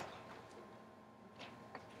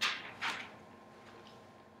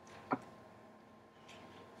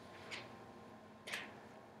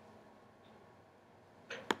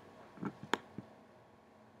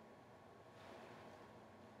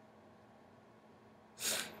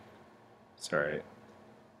 Sorry.